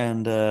disappear,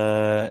 and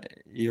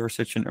you're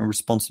such an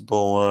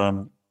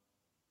irresponsible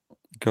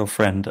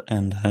girlfriend,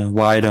 and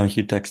why don't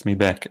you text me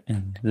back,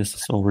 and this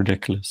is all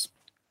ridiculous.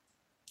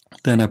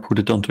 Then I put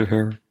it onto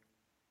her.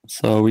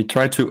 So we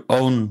try to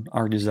own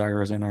our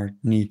desires and our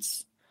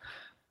needs,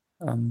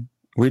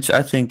 which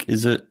I think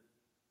is a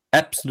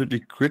absolutely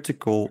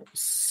critical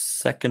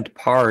second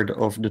part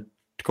of the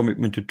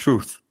commitment to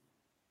truth.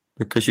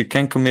 Because you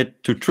can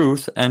commit to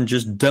truth and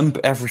just dump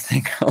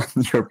everything on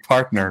your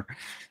partner.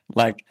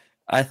 Like,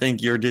 I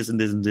think you're this and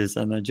this and this,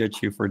 and I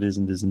judge you for this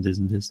and this and this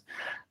and this.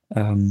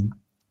 And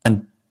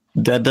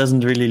that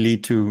doesn't really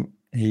lead to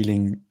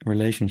healing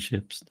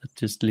relationships. That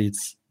just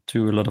leads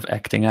to a lot of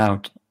acting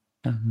out.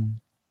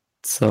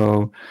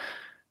 So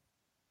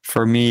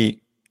for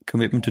me,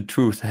 commitment to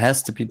truth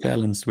has to be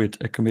balanced with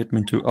a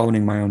commitment to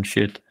owning my own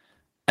shit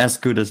as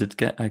good as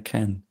I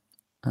can.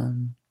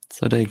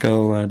 So they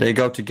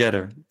go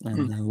together,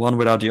 and one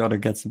without the other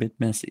gets a bit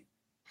messy.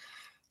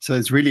 So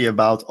it's really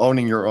about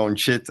owning your own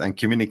shit and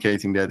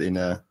communicating that in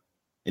a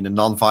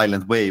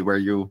non-violent way, where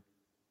you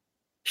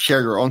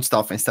share your own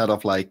stuff instead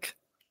of like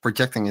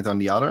projecting it on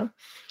the other.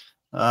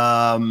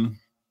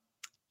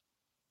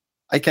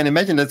 I can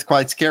imagine that's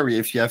quite scary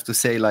if you have to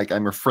say like,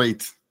 I'm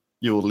afraid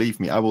you will leave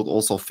me. I would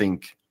also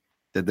think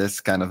that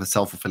that's kind of a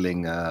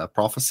self-fulfilling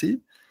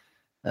prophecy.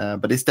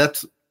 But is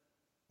that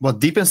what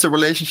deepens the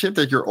relationship,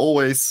 that you're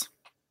always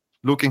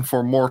looking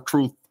for more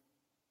truth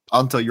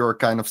until you're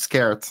kind of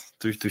scared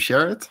to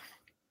share it?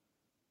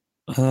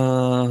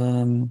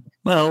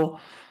 Well,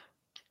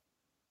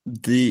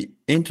 the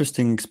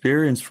interesting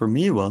experience for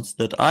me was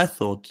that I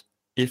thought,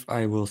 if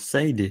I will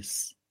say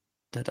this,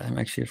 that I'm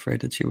actually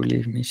afraid that she will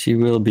leave me, she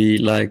will be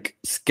like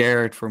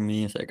scared for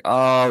me. It's like,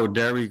 oh,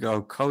 there we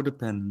go,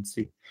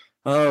 codependency.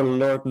 Oh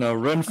Lord, no,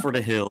 run for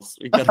the hills.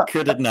 We gotta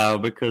cut it now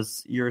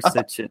because you're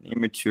such an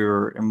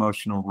immature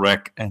emotional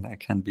wreck, and I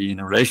can't be in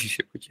a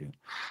relationship with you.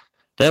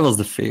 That was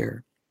the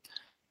fear.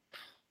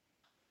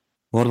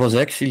 What was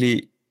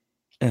actually,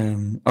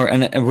 and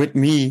with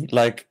me,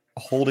 like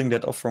holding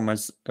that off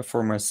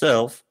for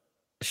myself,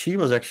 she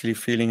was actually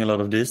feeling a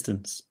lot of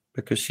distance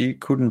because she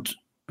couldn't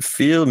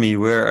feel me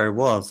where I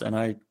was, and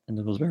it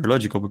was very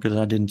logical because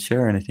I didn't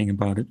share anything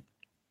about it.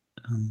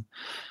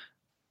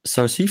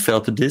 So she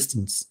felt the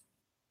distance,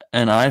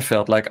 and I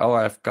felt like, oh,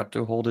 I've got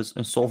to hold this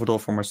and solve it all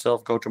for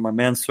myself. Go to my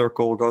men's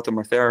circle, go to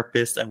my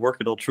therapist, and work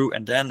it all through,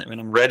 and then when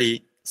I'm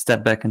ready,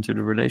 step back into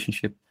the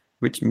relationship,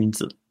 which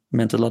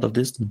meant a lot of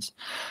distance.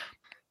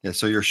 Yeah,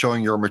 so you're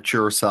showing your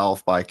mature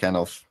self by kind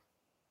of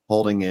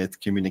holding it,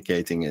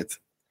 communicating it,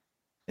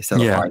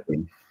 instead of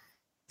fighting.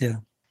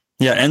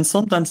 Yeah, and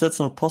sometimes that's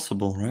not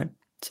possible, right?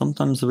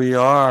 Sometimes we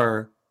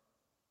are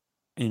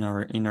in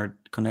our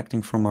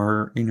connecting from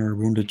our inner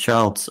wounded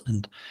child,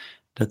 and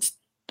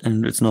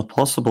it's not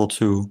possible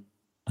to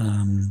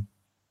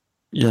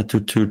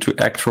to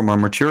act from our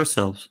mature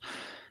selves.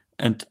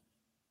 And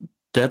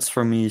that's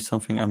for me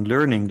something I'm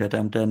learning, that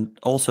I'm then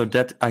also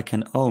that I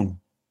can own.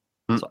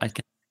 So I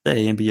can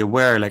stay and be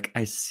aware, like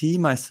I see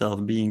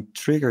myself being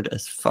triggered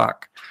as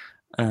fuck.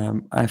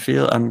 I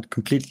feel I'm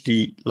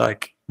completely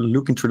like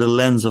looking through the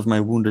lens of my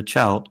wounded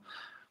child.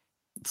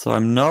 So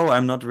I'm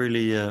not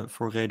really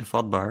voorreden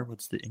vatbaar.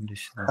 What's the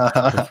English?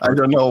 I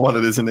don't know what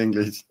it is in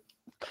English.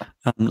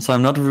 So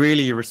I'm not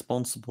really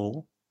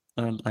responsible.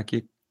 Like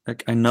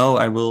I know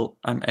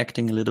I'm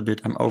acting a little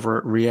bit. I'm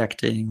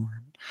overreacting,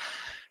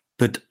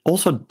 but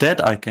also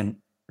that I can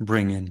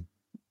bring in,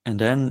 and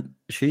then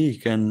she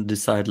can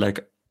decide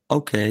like,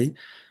 okay,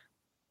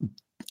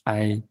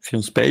 I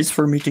feel space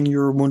for meeting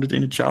your wounded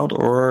inner child,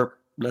 or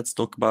let's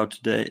talk about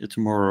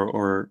tomorrow,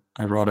 or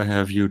I'd rather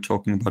have you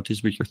talking about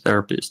this with your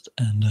therapist,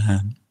 and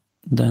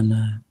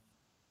then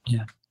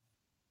yeah.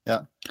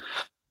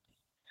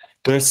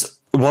 There's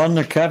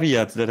one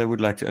caveat that I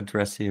would like to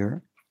address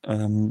here,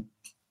 and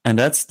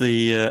that's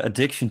the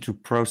addiction to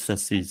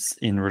processes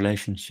in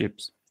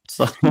relationships.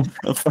 So,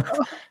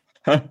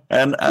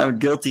 and I'm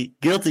guilty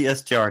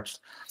as charged.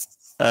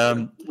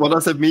 What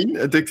does it mean?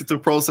 Addicted to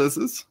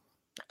processes?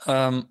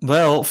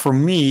 Well, for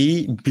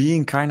me,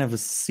 being kind of a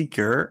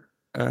seeker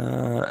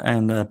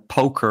and a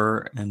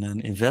poker and an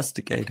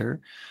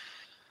investigator,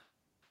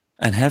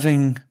 and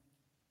having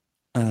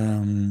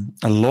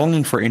a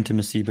longing for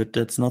intimacy, but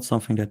that's not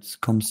something that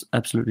comes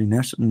absolutely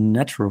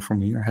natural for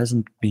me, or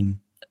hasn't been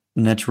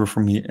natural for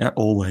me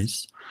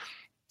always.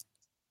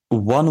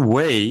 One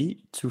way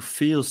to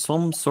feel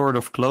some sort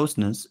of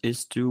closeness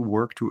is to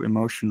work through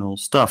emotional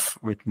stuff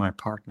with my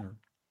partner.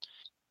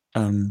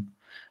 And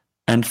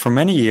for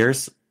many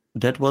years,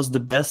 that was the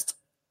best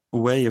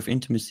way of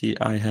intimacy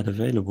I had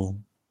available.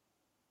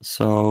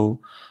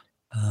 So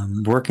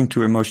working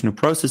through emotional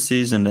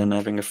processes and then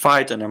having a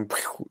fight and then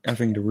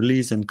having the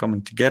release and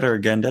coming together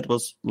again, that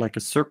was like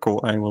a circle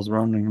I was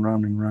rounding.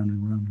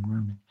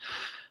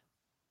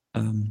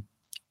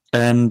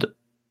 And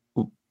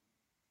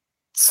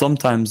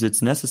sometimes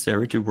it's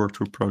necessary to work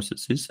through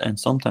processes, and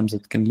sometimes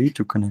it can lead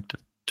to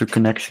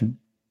connection.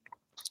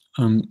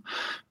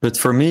 But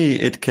for me,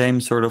 it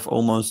came sort of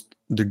almost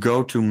the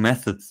go-to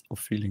method of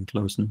feeling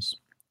closeness.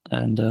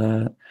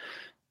 And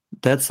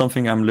that's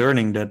something I'm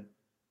learning, that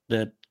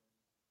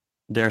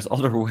there's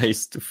other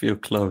ways to feel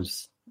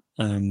close.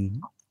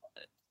 And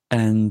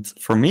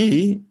for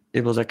me,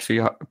 it was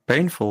actually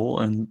painful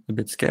and a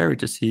bit scary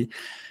to see.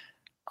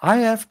 I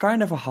have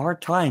kind of a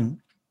hard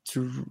time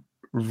to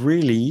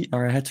really,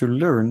 or I had to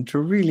learn to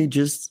really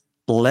just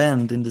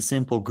land in the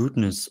simple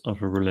goodness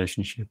of a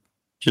relationship.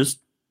 It's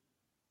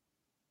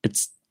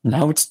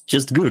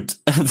just good.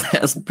 It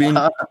has been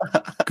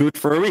good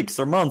for weeks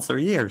or months or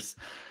years.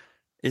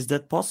 Is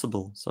that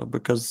possible? So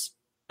because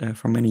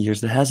for many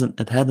years it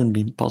hadn't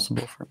been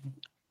possible for me.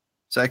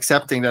 So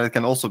accepting that it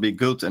can also be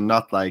good and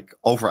not like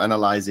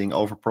over-analyzing,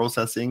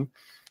 over-processing.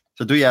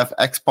 So do you have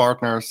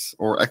ex-partners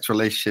or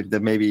ex-relationship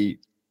that maybe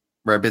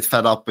were a bit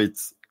fed up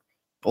with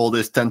all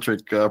this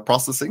tantric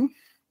processing?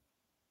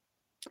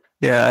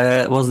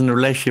 Yeah, I was in a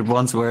relationship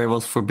once where I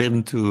was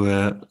forbidden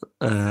to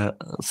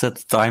set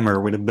a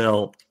timer with a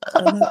bell.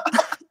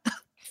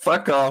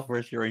 Fuck off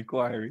with your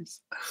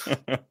inquiries.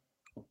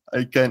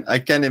 I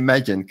can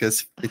imagine,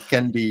 because it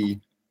can be,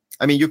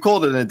 I mean, you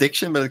call it an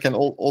addiction, but it can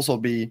also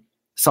be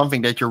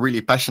something that you're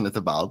really passionate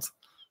about.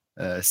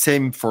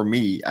 Same for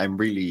me. I'm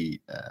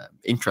really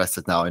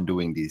interested now in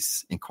doing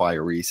these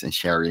inquiries and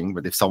sharing,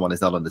 but if someone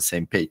is not on the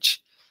same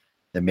page,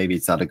 then maybe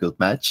it's not a good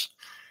match.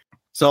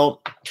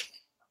 So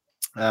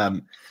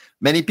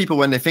many people,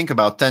 when they think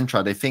about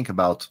Tantra, they think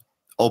about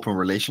open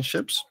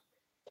relationships.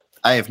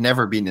 I have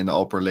never been in an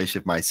open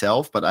relationship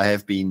myself, but I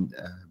have been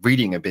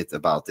reading a bit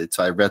about it.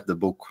 So I read the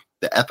book,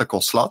 The Ethical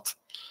Slut.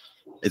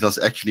 It was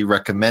actually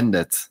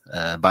recommended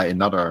by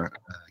another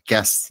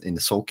guest in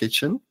the Soul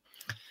Kitchen.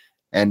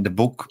 And the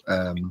book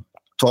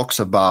talks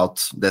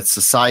about that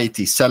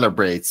society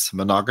celebrates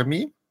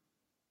monogamy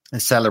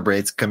and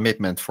celebrates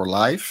commitment for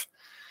life,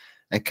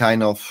 and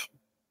kind of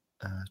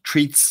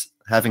treats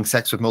having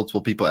sex with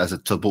multiple people as a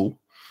taboo.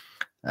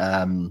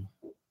 And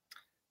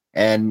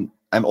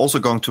I'm also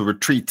going to a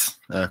retreat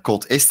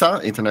called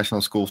ISTA,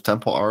 International School of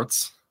Temple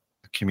Arts,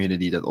 a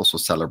community that also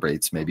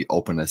celebrates maybe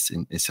openness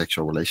in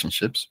sexual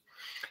relationships.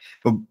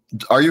 But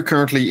are you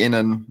currently in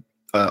an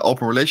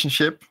open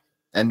relationship?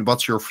 And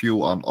what's your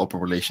view on open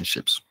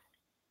relationships?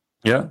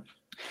 Yeah.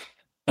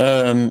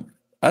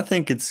 I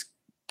think it's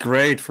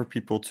great for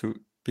people to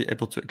be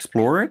able to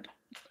explore it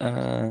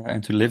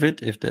and to live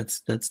it if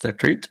that's their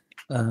treat.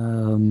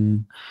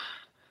 I'm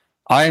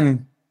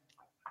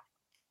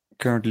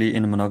currently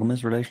in a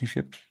monogamous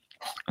relationship.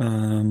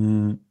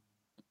 And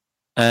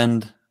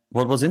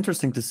what was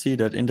interesting to see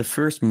that in the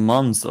first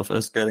months of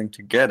us getting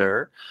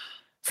together,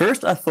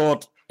 first I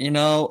thought,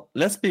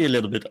 let's be a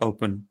little bit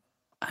open.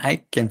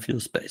 I can feel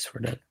space for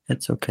that.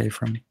 It's okay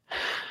for me.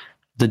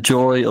 The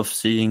joy of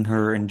seeing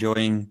her,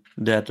 enjoying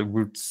that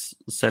would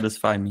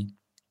satisfy me.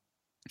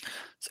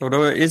 So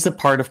there is a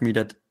part of me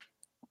that,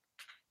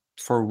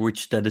 for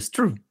which that is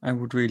true. I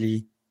would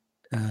really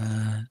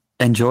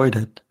enjoyed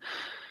it.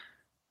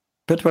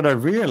 But what I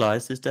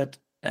realized is that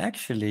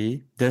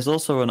actually there's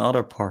also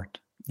another part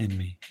in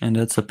me, and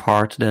that's a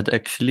part that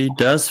actually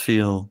does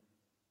feel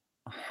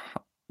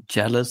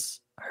jealous,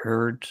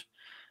 hurt,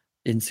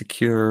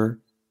 insecure.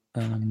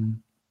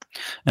 And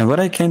what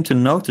I came to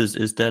notice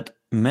is that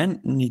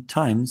many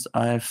times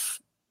I've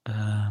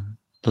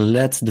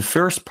let the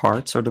first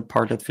part, so the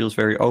part that feels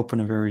very open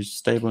and very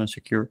stable and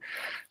secure,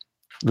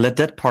 let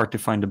that part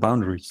define the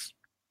boundaries,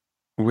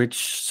 which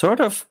sort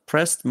of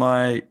pressed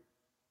my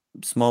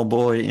small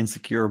boy,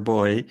 insecure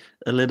boy,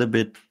 a little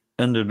bit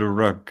under the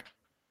rug.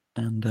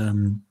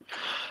 And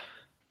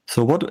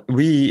so what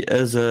we,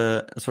 as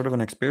a sort of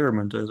an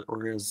experiment,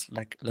 or as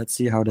like, let's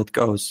see how that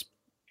goes,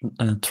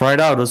 tried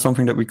out was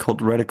something that we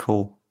called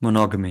radical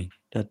monogamy.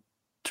 That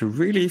to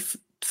really,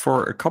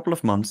 for a couple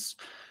of months,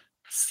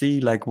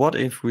 see like, what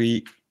if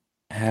we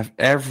have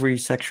every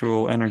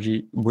sexual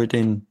energy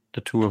within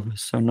the two of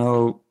us? So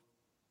no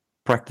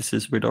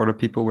practices with other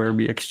people where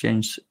we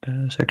exchange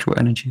sexual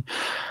energy.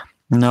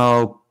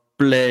 No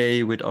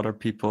play with other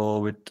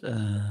people, with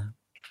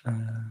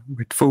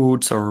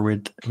foods or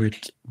with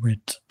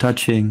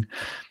touching,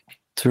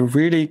 to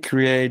really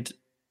create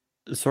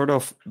sort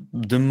of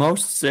the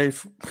most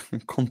safe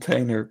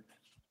container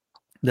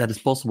that is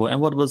possible. And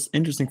what was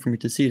interesting for me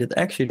to see, that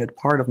actually that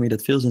part of me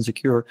that feels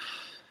insecure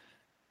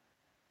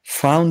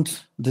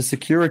found the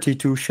security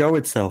to show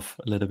itself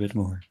a little bit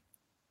more.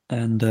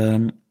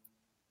 And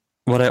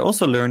what I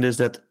also learned is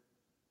that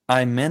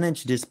I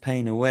manage this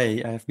pain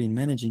away. I have been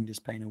managing this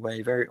pain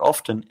away very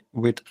often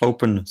with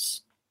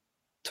openness.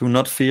 To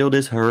not feel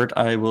this hurt,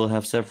 I will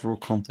have several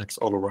contacts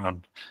all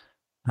around.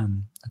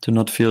 To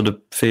not feel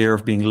the fear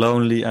of being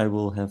lonely, I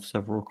will have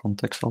several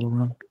contacts all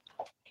around.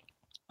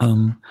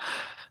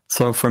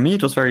 So for me,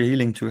 it was very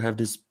healing to have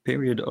this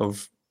period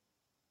of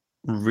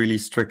really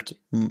strict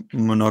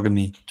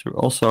monogamy, to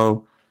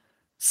also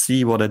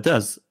see what it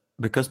does.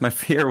 Because my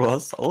fear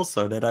was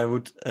also that I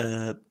would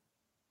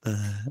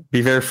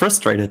be very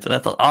frustrated. And I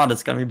thought,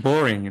 that's going to be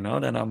boring,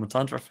 Then I'm a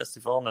tantra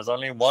festival and there's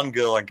only one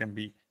girl I can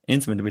be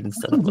intimate with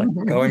instead of like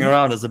going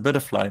around as a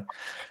butterfly.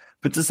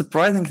 But the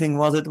surprising thing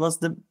was, it was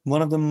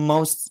one of the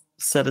most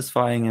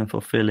satisfying and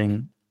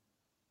fulfilling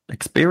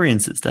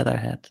experiences that I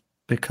had,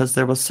 because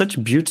there was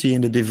such beauty in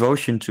the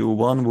devotion to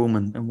one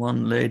woman and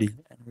one lady,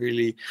 and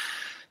really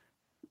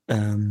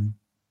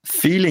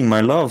feeling my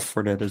love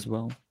for that as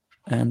well.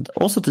 And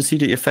also to see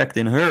the effect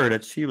in her,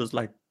 that she was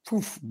like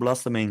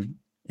blossoming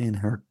in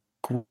her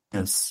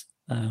queerness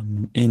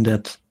in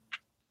that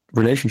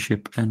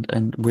relationship,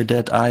 and with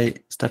that I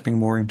stepping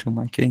more into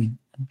my king.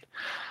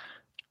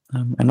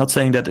 I'm not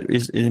saying that it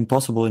is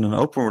impossible in an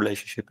open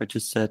relationship. I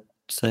just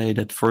say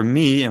that for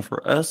me and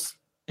for us,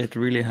 it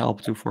really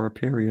helped to, for a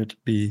period,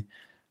 be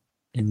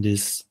in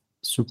this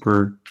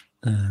super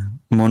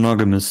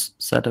monogamous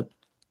setup.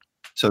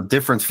 So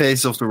different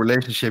phases of the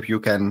relationship,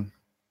 you can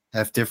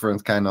have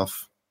different kind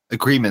of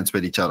agreements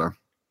with each other.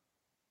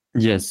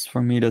 Yes,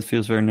 for me that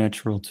feels very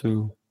natural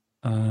to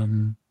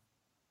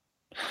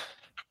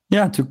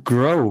to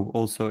grow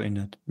also in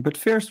it. But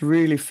first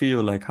really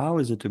feel like, how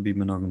is it to be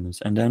monogamous?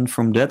 And then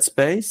from that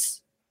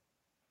space,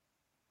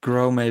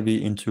 grow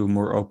maybe into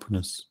more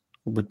openness.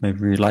 But maybe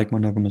we like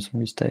monogamous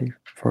and we stay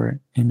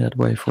in that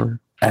way for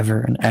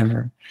ever and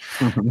ever,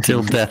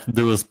 till death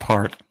do us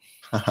part.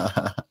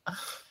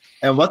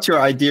 And what's your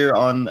idea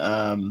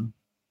on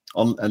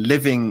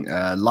living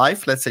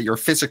life? Let's say your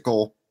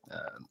physical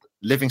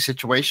living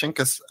situation,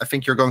 because I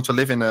think you're going to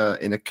live in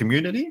a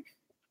community.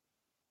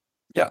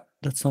 Yeah,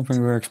 that's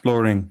something we're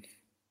exploring.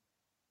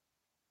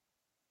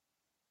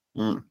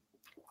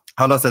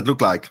 How does that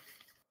look like?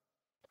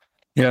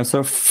 Yeah,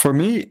 so for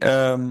me,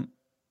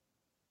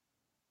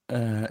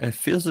 it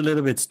feels a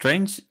little bit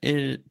strange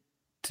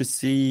to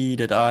see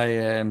that I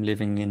am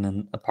living in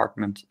an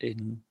apartment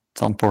in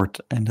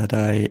Zandpoort, and that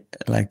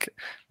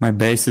my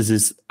basis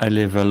is I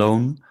live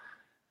alone,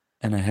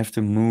 and I have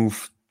to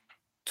move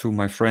to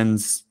my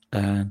friends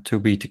to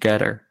be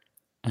together.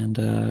 And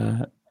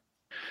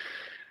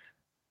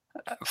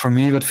for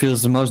me, what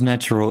feels the most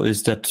natural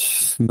is that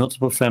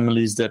multiple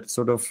families that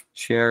sort of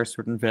share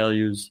certain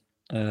values,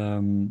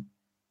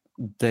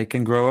 they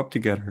can grow up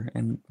together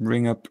and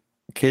bring up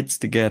kids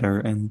together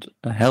and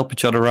help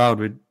each other out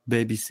with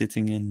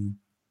babysitting and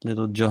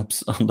little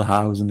jobs on the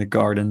house and the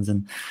gardens,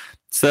 and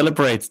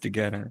celebrate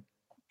together.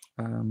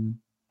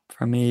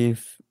 For me,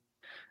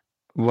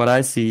 what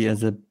I see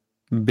as a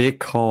big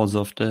cause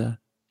of the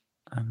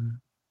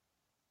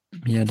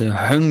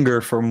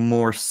hunger for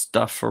more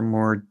stuff, for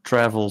more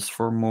travels,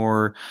 for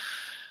more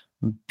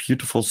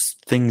beautiful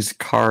things,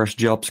 cars,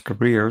 jobs,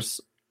 careers,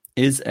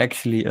 is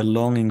actually a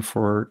longing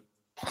for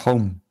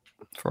home,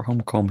 for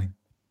homecoming,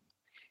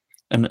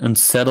 and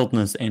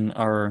unsettledness in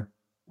our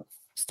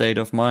state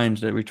of mind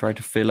that we try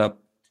to fill up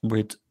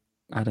with,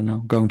 I don't know,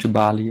 going to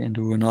Bali and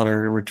do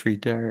another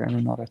retreat there and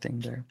another thing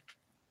there.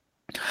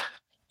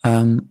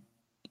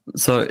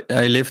 So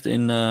I lived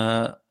on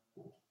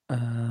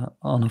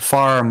a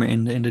farm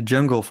in the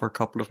jungle for a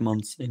couple of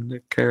months in the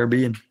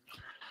Caribbean,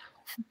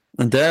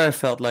 and there I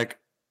felt like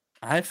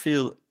I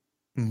feel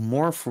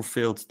more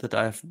fulfilled that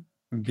I've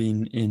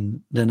been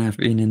in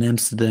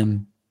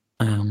Amsterdam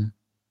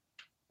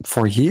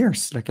for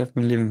years. Like I've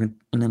been living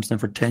in Amsterdam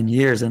for 10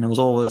 years, and I was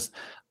always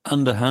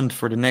on the hunt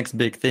for the next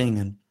big thing.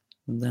 And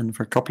then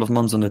for a couple of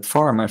months on that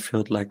farm, I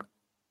felt like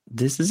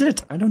this is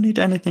it. I don't need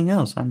anything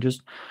else. I'm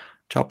just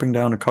chopping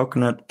down a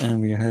coconut,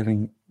 and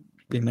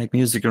we make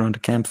music around the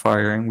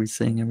campfire, and we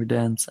sing and we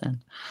dance. And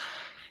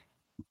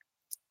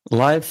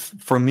life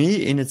for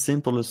me in its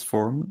simplest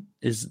form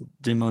is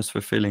the most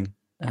fulfilling.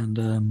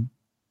 And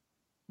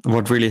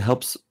what really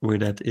helps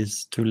with that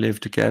is to live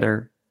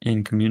together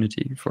in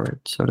community for it.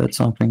 So that's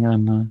something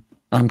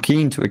I'm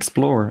keen to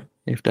explore,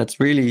 if that's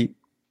really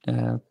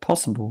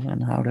possible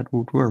and how that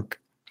would work.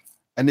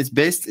 And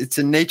it's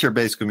a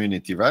nature-based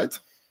community, right?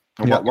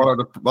 Yeah.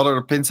 What are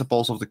the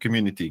principles of the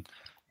community?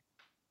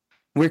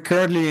 We're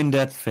currently in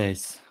that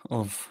phase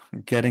of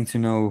getting to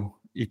know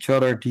each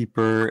other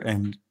deeper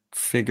and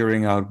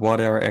figuring out what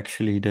are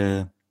actually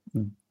the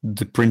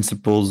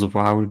principles of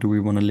how do we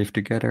want to live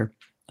together.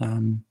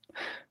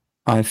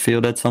 I feel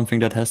that's something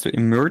that has to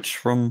emerge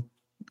from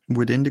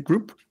within the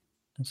group.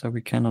 And so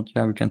we can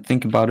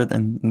think about it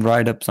and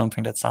write up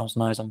something that sounds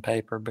nice on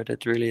paper, but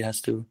it really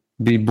has to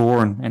be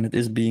born, and it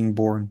is being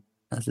born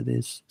as it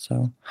is.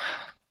 So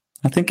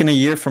I think in a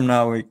year from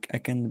now, I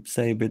can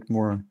say a bit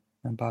more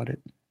about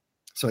it.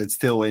 So it's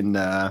still in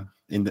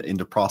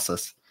the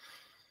process.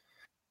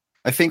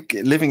 I think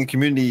living in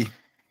community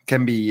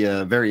can be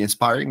very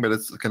inspiring, but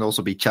it can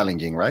also be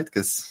challenging, right?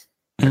 Because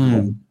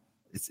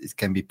it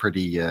can be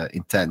pretty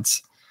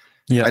intense.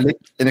 Yeah, I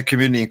lived in a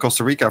community in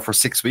Costa Rica for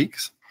 6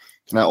 weeks,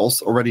 and I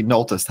also already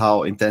noticed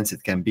how intense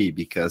it can be,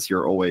 because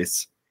you're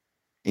always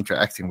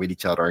interacting with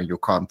each other and you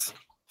can't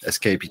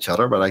escape each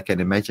other. But I can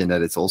imagine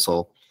that it's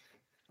also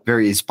a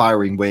very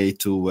inspiring way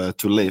to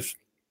live.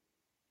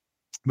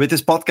 With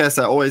this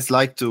podcast, I always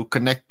like to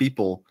connect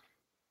people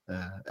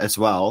as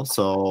well.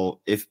 So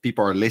if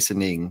people are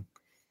listening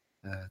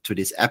to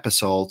this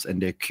episode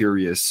and they're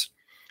curious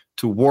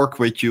to work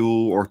with you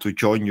or to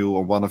join you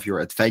on one of your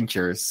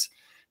adventures,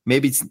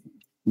 maybe it's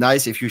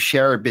nice if you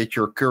share a bit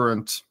your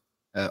current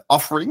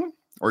offering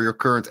or your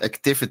current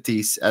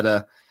activities at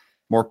a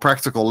more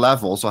practical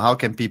level. So how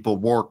can people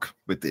work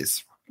with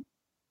this?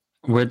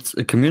 With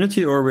a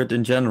community or with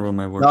in general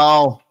my work?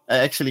 No, I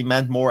actually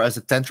meant more as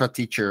a tantra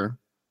teacher.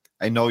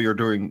 I know you're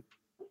doing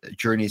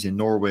journeys in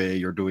Norway.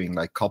 You're doing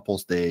like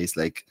couples days.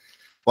 Like,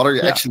 what are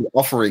you actually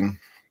offering?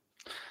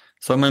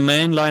 So my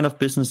main line of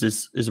business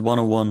is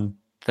one-on-one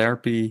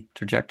therapy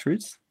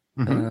trajectories.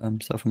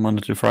 Mm-hmm. So from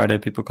Monday to Friday,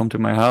 people come to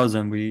my house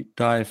and we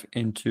dive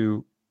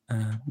into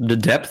the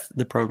depth.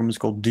 The program is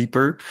called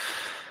Deeper.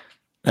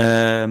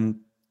 And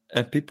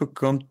people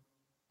come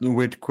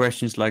with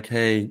questions like,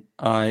 hey,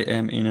 I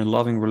am in a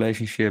loving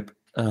relationship,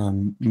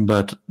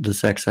 but the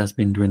sex has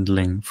been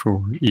dwindling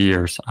for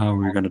years. How are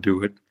we going to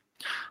do it?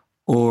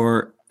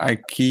 Or I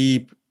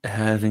keep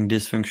having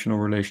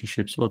dysfunctional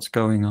relationships. What's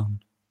going on?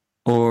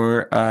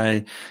 Or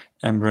I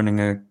am running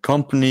a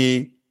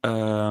company.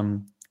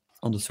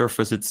 On the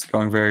surface, it's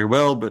going very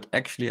well, but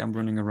actually I'm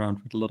running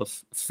around with a lot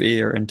of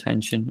fear and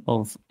tension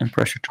and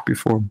pressure to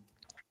perform.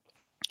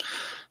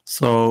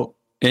 So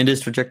in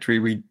this trajectory,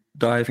 we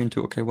dive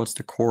into, okay, what's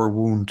the core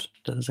wound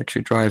that is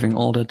actually driving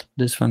all that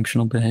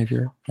dysfunctional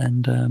behavior?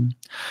 And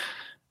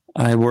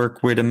I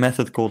work with a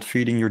method called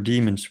Feeding Your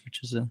Demons,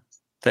 which is a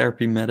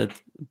therapy method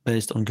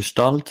based on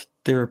Gestalt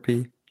therapy.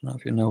 I don't know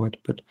if you know it,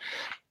 but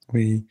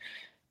we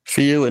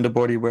feel in the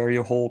body where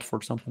you hold, for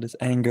example, this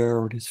anger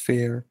or this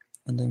fear.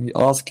 And then we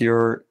ask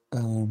your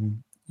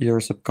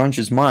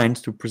subconscious mind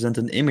to present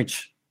an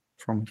image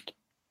from it.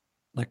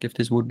 Like if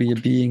this would be a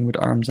being with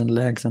arms and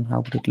legs, and how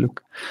would it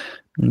look?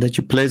 And that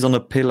you place on a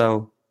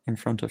pillow in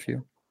front of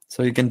you.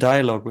 So you can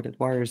dialogue with it.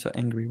 Why are you so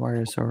angry? Why are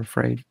you so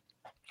afraid?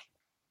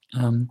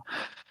 And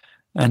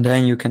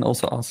then you can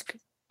also ask,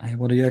 hey,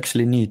 what do you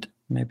actually need?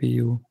 Maybe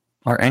you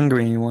are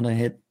angry and you want to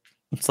hit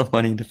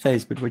somebody in the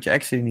face, but what you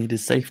actually need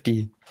is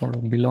safety or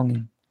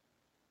belonging.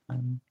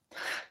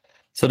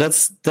 So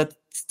that's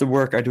the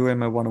work I do in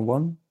my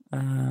one-on-one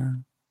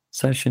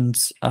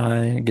sessions.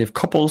 I give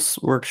couples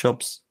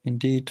workshops,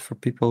 indeed, for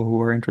people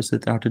who are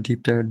interested in how to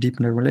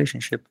deepen their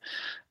relationship.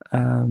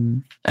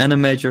 And a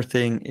major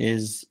thing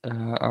is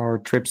our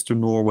trips to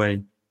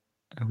Norway.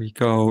 We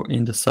go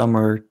in the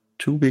summer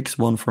 2 weeks,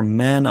 one for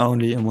men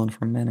only and one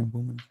for men and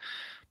women,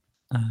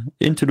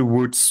 into the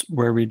woods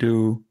where we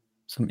do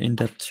some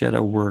in-depth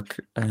shadow work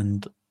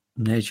and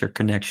nature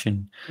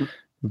connection,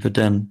 but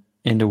then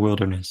in the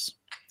wilderness.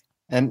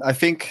 And I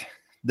think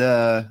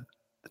the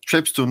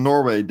trips to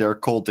Norway, they're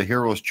called the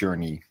Hero's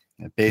Journey,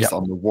 based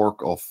on the work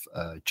of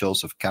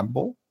Joseph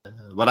Campbell.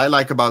 What I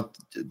like about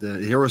the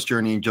Hero's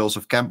Journey in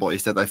Joseph Campbell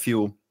is that I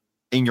feel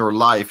in your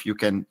life you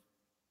can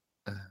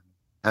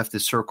have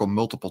this circle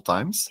multiple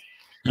times.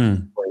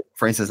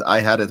 For instance, I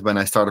had it when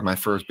I started my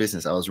first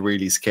business. I was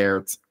really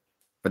scared.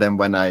 But then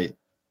when I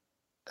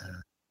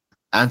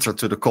answered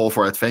to the call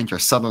for adventure,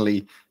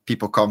 suddenly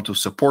people come to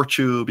support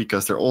you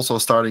because they're also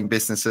starting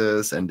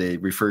businesses, and they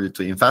refer you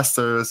to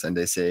investors, and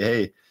they say,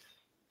 hey,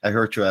 I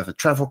heard you have a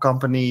travel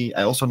company.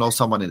 I also know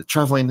someone in the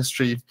travel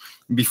industry.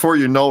 Before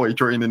you know it,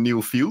 you're in a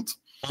new field.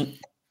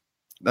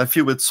 I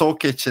feel with Soul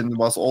Kitchen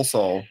was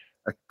also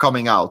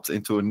coming out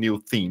into a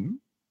new theme.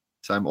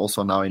 So I'm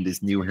also now in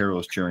this new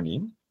hero's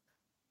journey.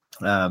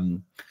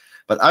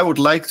 But I would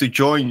like to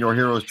join your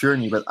hero's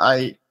journey, but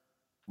I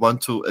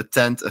want to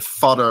attend a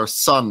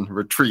father-son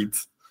retreat.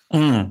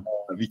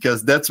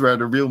 Because that's where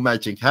the real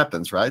magic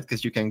happens, right?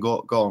 Because you can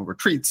go on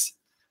retreats,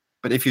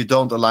 but if you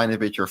don't align it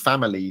with your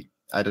family,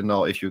 I don't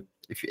know if you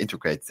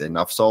integrate it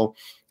enough. So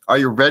are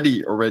you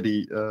ready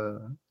already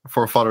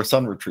for a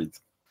father-son retreat?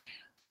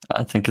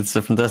 I think it's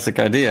a fantastic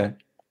idea.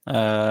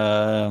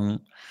 And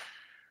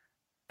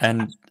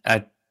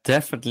I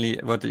definitely,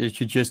 what you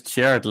just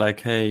shared, like,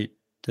 hey,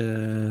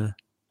 I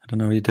don't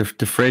know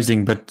the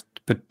phrasing, but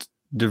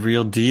the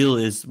real deal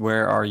is,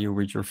 where are you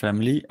with your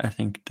family? I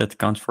think that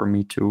counts for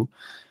me too.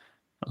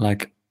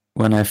 Like,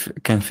 when I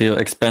can feel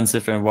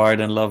expansive and wide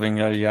and loving,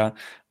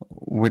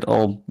 with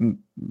all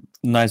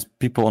nice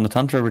people on the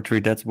tantra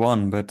retreat, that's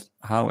one. But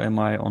how am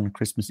I on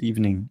Christmas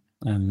evening?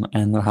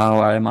 And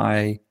how am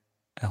I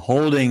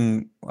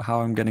holding,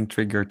 how I'm getting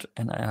triggered,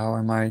 and how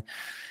am I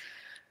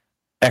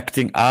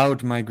acting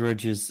out my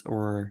grudges,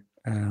 or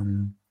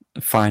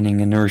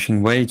finding a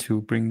nourishing way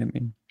to bring them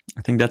in?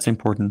 I think that's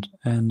important.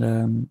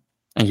 And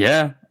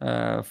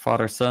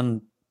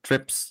father-son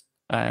trips,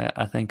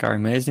 I think, are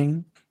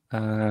amazing.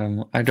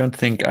 I don't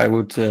think I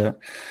would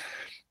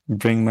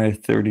bring my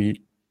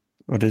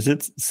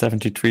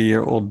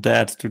 73-year-old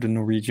dad to the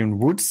Norwegian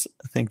woods.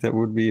 I think that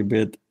would be a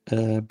bit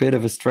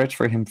of a stretch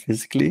for him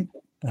physically.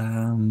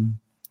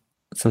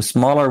 So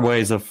smaller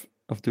ways of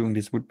doing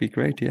this would be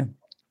great. Yeah.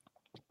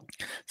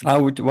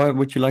 So what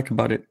would you like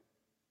about it?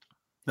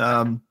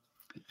 I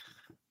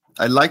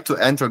like to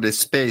enter this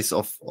space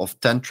of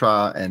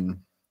tantra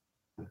and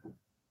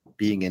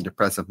being in the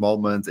present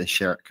moment and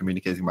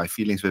communicating my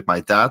feelings with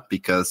my dad,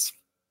 because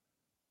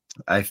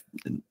I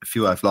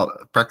feel I've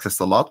practiced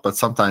a lot, but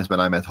sometimes when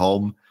I'm at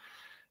home,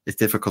 it's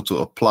difficult to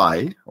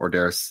apply, or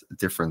there's a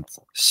different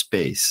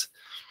space.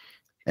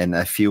 And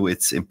I feel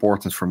it's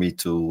important for me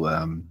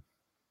to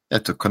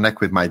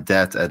connect with my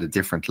dad at a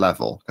different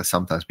level, because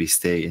sometimes we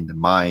stay in the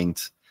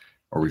mind,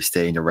 or we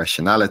stay in the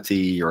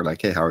rationality, or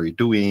like, hey, how are you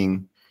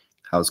doing?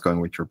 How's it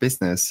going with your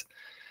business?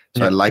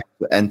 So I like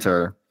to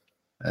enter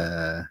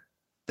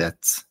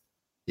that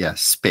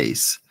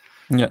space.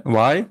 Yeah.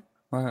 Why?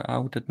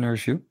 How would that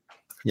nourish you?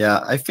 Yeah,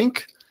 I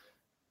think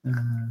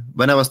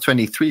when I was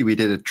 23, we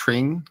did a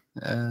train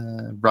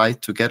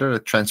ride together, a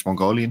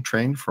Trans-Mongolian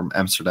train from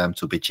Amsterdam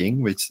to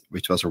Beijing,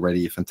 which was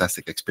already a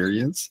fantastic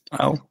experience.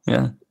 Oh,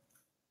 yeah.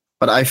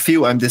 But I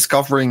feel I'm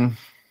discovering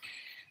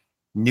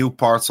new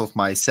parts of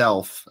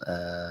myself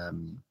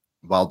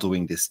while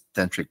doing this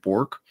tantric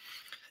work.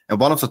 And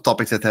one of the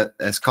topics that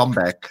has come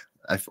back,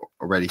 I've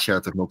already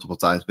shared it multiple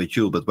times with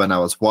you, but when I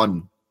was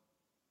one,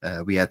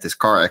 we had this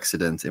car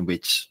accident in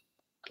which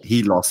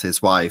he lost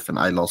his wife and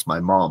I lost my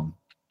mom.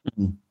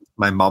 Mm-hmm.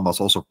 My mom was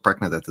also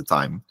pregnant at the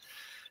time.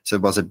 So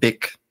it was a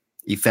big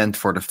event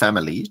for the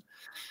family.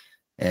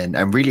 And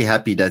I'm really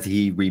happy that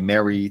he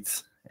remarried,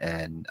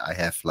 and I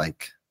have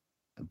like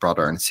a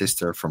brother and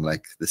sister from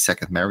like the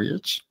second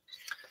marriage.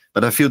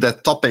 But I feel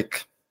that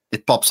topic,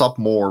 it pops up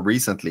more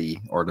recently,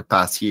 or the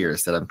past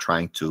years, that I'm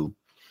trying to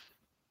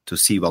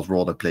see what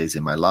role it plays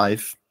in my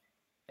life.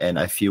 And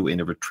I feel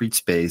in a retreat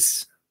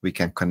space, we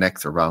can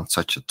connect around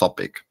such a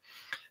topic.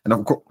 And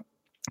of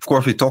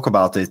course, we talk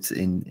about it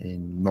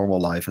in normal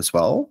life as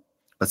well.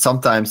 But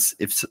sometimes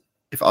if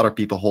other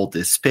people hold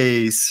this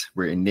space,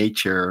 we're in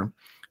nature,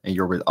 and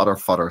you're with other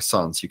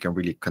father-sons, you can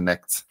really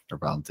connect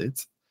around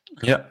it.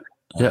 Yeah.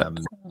 Yeah.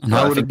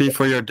 How would it be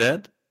for your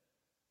dad?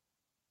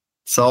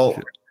 So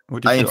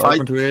would you feel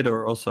open to it,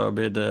 or also a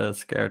bit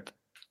scared?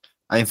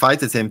 I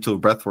invited him to a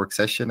breathwork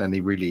session, and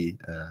he really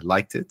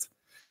liked it.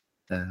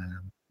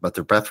 But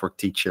the breathwork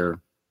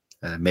teacher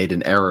made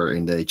an error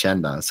in the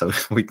agenda, so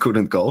we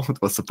couldn't go. It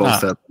was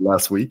supposed to happen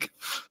last week.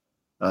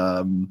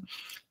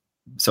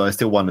 So I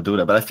still want to do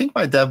that. But I think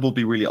my dad will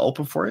be really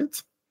open for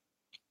it.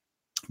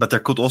 But there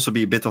could also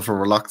be a bit of a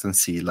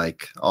reluctancy,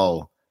 like,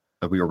 oh,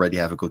 but we already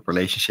have a good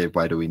relationship.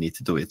 Why do we need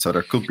to do it? So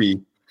there could be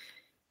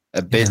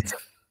a bit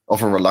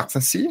of a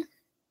reluctancy.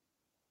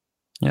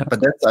 Yeah.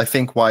 But that's, I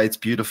think, why it's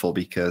beautiful,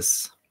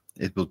 because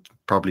it will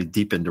probably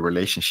deepen the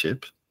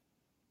relationship.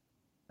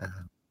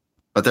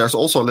 But there's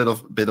also a little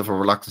bit of a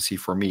reluctancy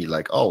for me,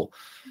 like, oh,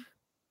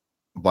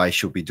 why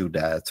should we do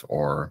that?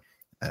 Or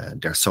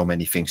there's so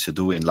many things to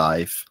do in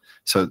life.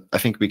 So I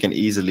think we can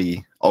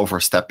easily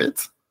overstep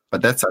it.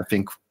 But that's, I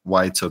think,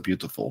 why it's so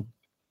beautiful.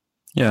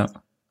 Yeah.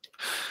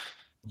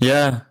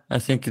 Yeah, I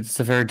think it's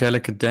a very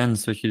delicate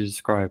dance, what you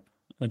describe.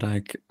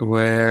 Like,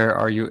 where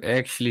are you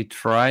actually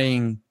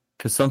trying?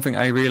 Because something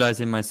I realize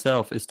in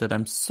myself is that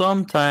I'm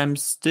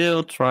sometimes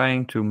still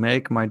trying to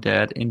make my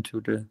dad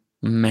into the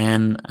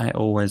man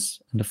and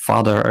the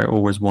father I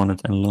always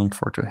wanted and longed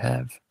for to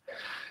have.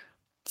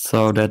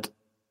 So that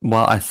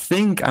while I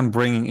think I'm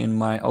bringing in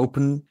my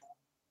open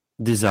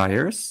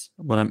desires.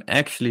 What I'm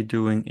actually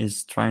doing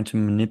is trying to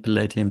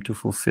manipulate him to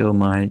fulfill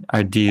my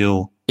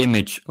ideal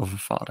image of a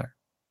father.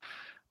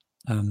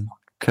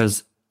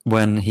 Because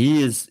when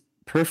he is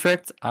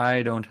perfect,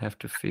 I don't have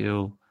to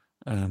feel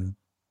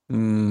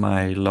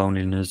my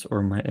loneliness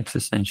or my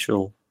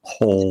existential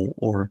hole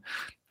or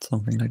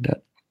something like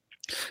that.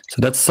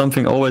 So that's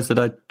something always that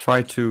I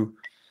try to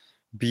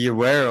be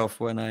aware of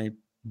when I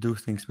do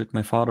things with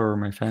my father or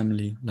my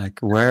family. Like,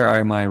 where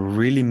am I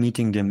really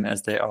meeting them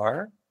as they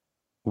are,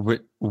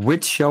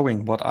 with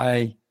showing what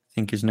I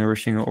think is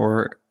nourishing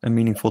or a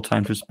meaningful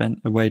time to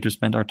spend, a way to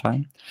spend our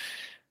time,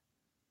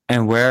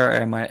 and where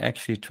am I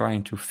actually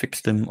trying to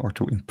fix them or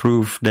to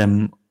improve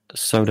them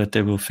so that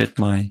they will fit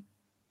my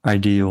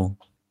ideal.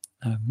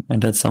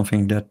 And that's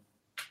something that,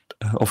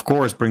 of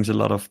course, brings a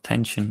lot of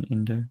tension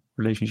in the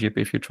relationship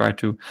if you try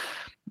to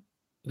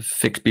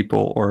fix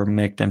people or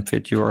make them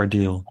fit your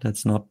ideal.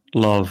 That's not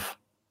love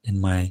in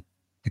my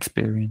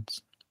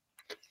experience.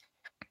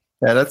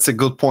 Yeah, that's a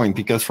good point,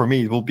 because for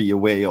me it will be a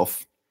way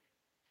of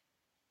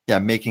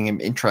making him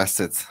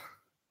interested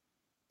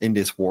in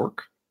this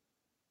work.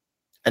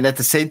 And at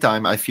the same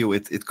time, I feel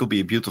it could be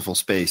a beautiful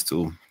space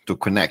to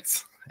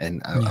connect.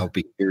 And I'll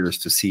be curious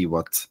to see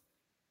what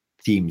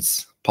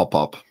themes pop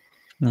up.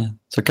 Yeah.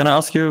 So can I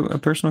ask you a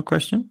personal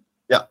question?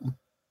 Yeah.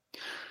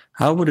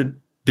 How would it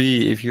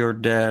be if your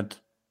dad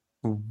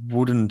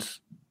wouldn't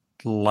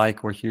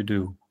like what you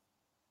do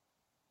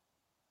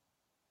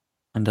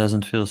and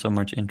doesn't feel so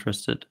much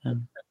interested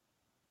in?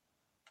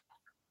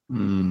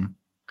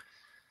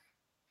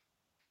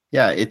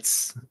 Yeah,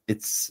 it's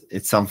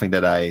something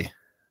that I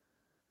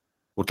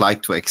would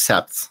like to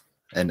accept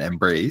and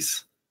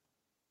embrace,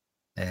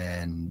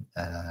 and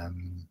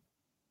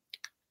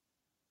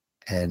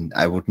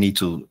I would need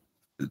to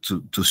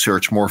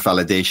search more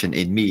validation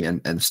in me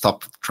and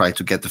stop trying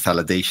to get the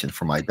validation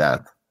from my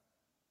dad,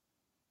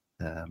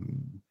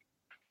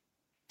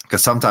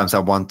 because sometimes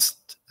I'm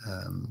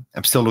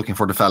still looking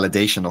for the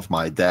validation of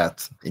my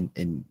dad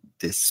in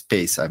this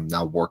space I'm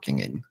now working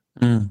in.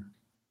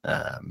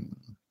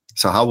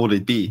 So how would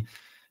it be?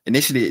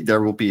 Initially,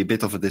 there will be a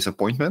bit of a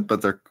disappointment,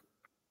 but there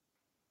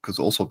could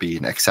also be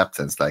an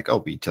acceptance, like, oh,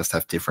 we just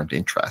have different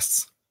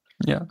interests.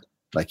 Yeah.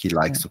 Like he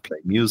likes to play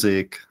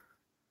music.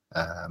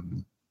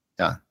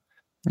 Yeah,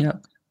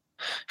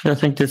 I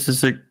think this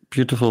is a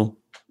beautiful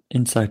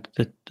insight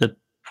that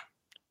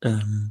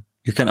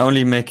you can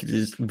only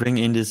bring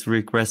in this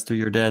request to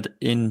your dad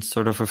in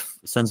sort of a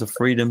sense of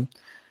freedom.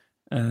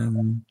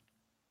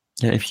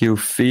 If you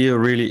feel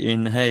really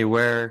in, hey,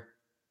 where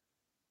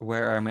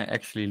am I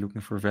actually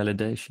looking for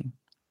validation?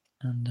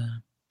 And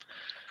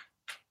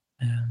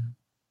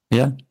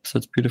so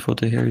it's beautiful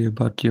to hear you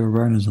about your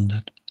awareness on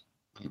that.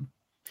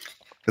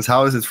 Because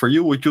how is it for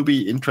you? Would you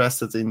be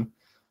interested in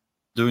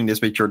doing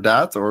this with your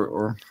dad,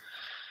 or?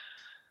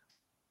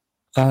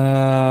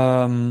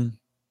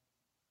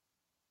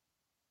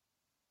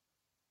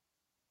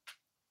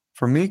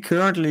 For me,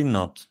 currently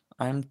not.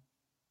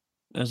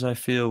 As I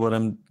feel where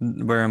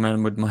I'm at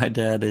with my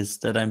dad is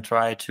that I'm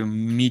trying to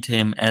meet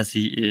him as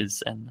he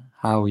is and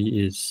how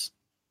he is,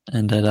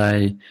 and that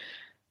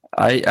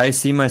I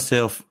see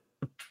myself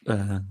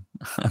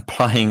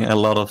applying a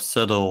lot of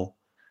subtle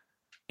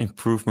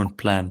improvement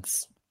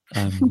plans,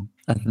 and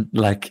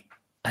like,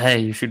 hey,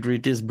 you should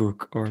read this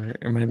book, or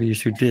maybe you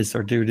should this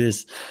or do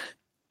this,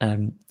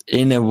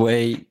 in a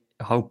way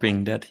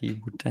hoping that he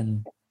would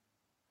then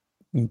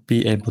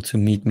be able to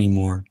meet me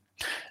more.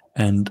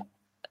 And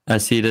I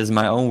see it as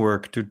my own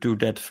work to do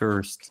that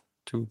first,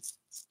 to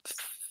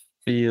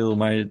feel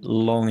my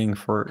longing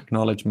for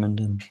acknowledgement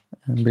and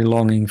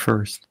belonging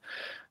first,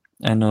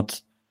 and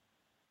not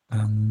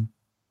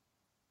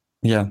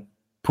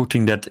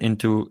putting that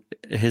into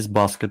his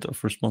basket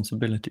of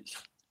responsibilities.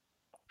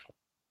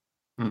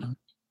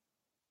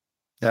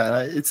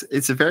 Yeah,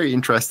 it's a very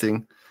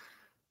interesting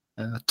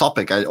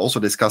topic. I also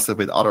discussed it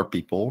with other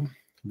people,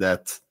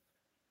 that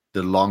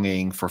the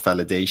longing for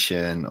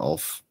validation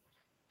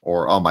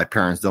or my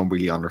parents don't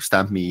really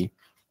understand me.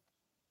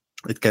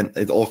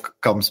 It all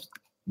comes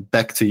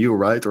back to you,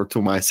 right? Or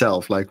to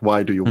myself. Like,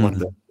 why do you want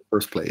that in the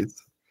first place?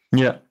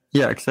 Yeah,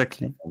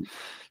 exactly.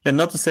 And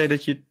not to say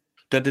that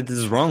it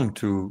is wrong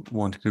to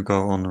want to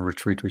go on a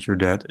retreat with your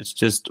dad. It's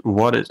just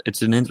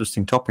it's an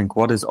interesting topic.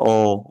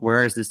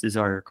 Where is this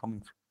desire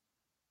coming from?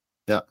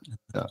 Yeah.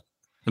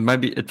 It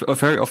might be,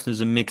 very often is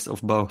a mix of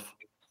both.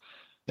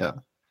 Yeah.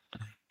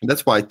 And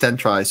that's why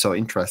tantra is so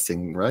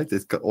interesting, right?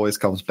 It always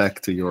comes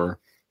back to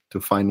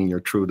finding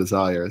your true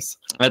desires.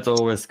 It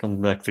always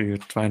comes back to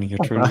finding your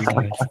true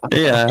desires.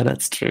 Yeah,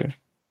 that's true.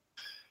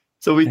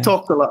 So we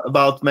talked a lot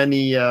about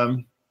many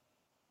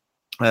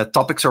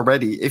topics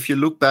already. If you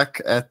look back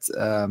at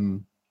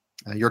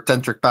your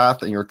tantric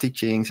path and your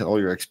teachings and all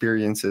your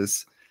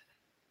experiences,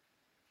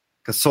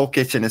 because Soul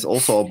Kitchen is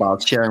also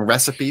about sharing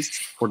recipes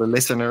for the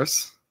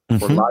listeners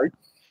for life.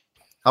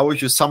 How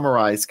would you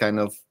summarize kind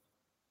of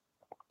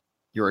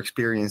your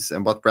experience,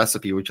 and what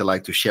recipe would you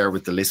like to share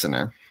with the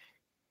listener?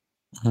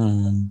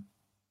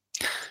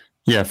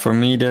 Yeah, for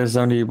me, there's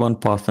only one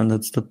path, and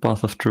that's the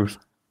path of truth.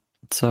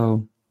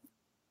 So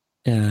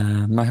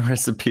my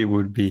recipe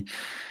would be: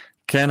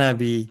 can I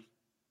be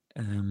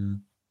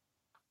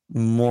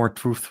more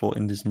truthful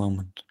in this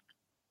moment?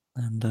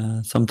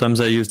 And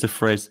sometimes I use the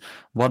phrase,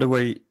 what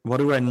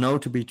do I know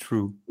to be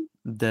true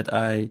that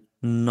I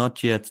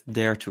not yet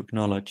dare to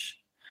acknowledge?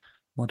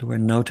 What do I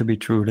know to be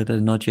true that I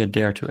not yet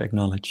dare to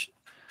acknowledge?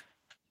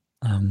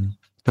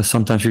 Because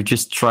sometimes we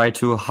just try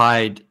to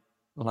hide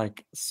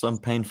like some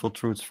painful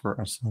truths for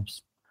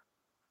ourselves.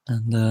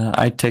 And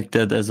I take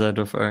that as out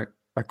of a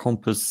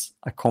compass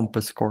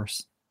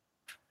course.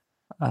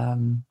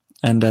 And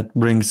that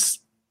brings,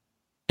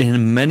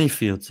 in many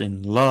fields,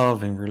 in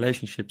love, in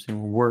relationships,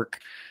 in work,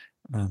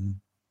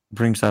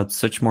 brings out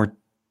such more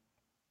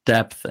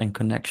depth and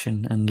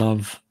connection and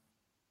love.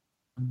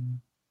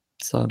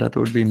 So that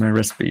would be my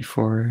recipe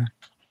for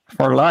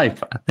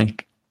life, I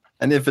think.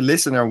 And if a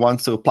listener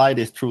wants to apply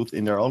this truth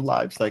in their own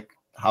lives, like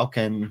how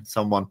can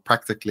someone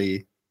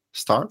practically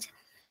start?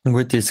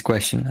 With this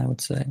question, I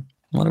would say,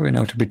 what do we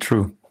know to be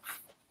true?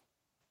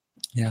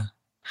 Yeah.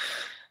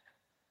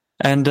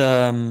 And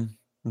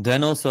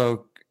then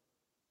also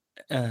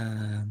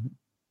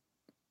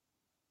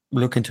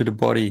look into the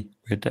body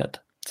with that.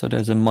 So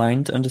there's a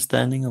mind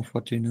understanding of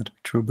what you know to be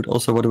true, but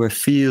also what do I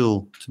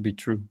feel to be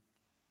true?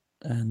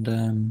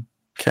 And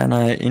can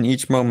I, in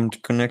each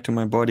moment, connect to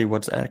my body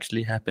what's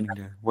actually happening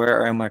there?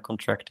 Where am I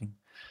contracting?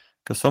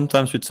 Because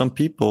sometimes with some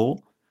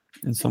people,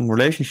 in some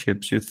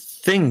relationships, you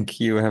think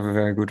you have a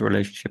very good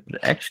relationship,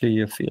 but actually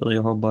you feel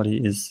your whole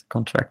body is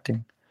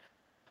contracting.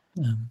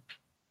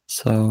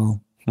 So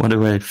what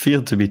do I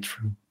feel to be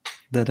true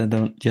that I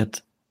don't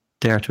yet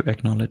dare to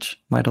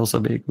acknowledge? Might also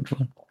be a good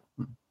one.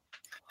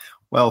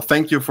 Well,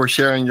 thank you for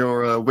sharing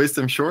your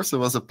wisdom, Sjors. It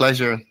was a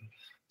pleasure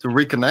to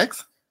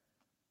reconnect.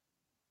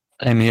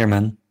 I'm here,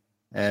 man.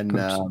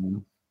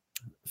 And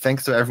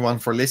thanks to everyone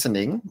for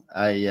listening.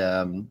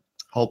 I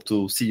hope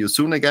to see you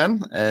soon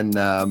again, and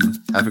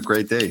have a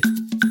great day.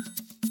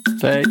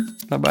 Bye.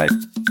 Bye-bye.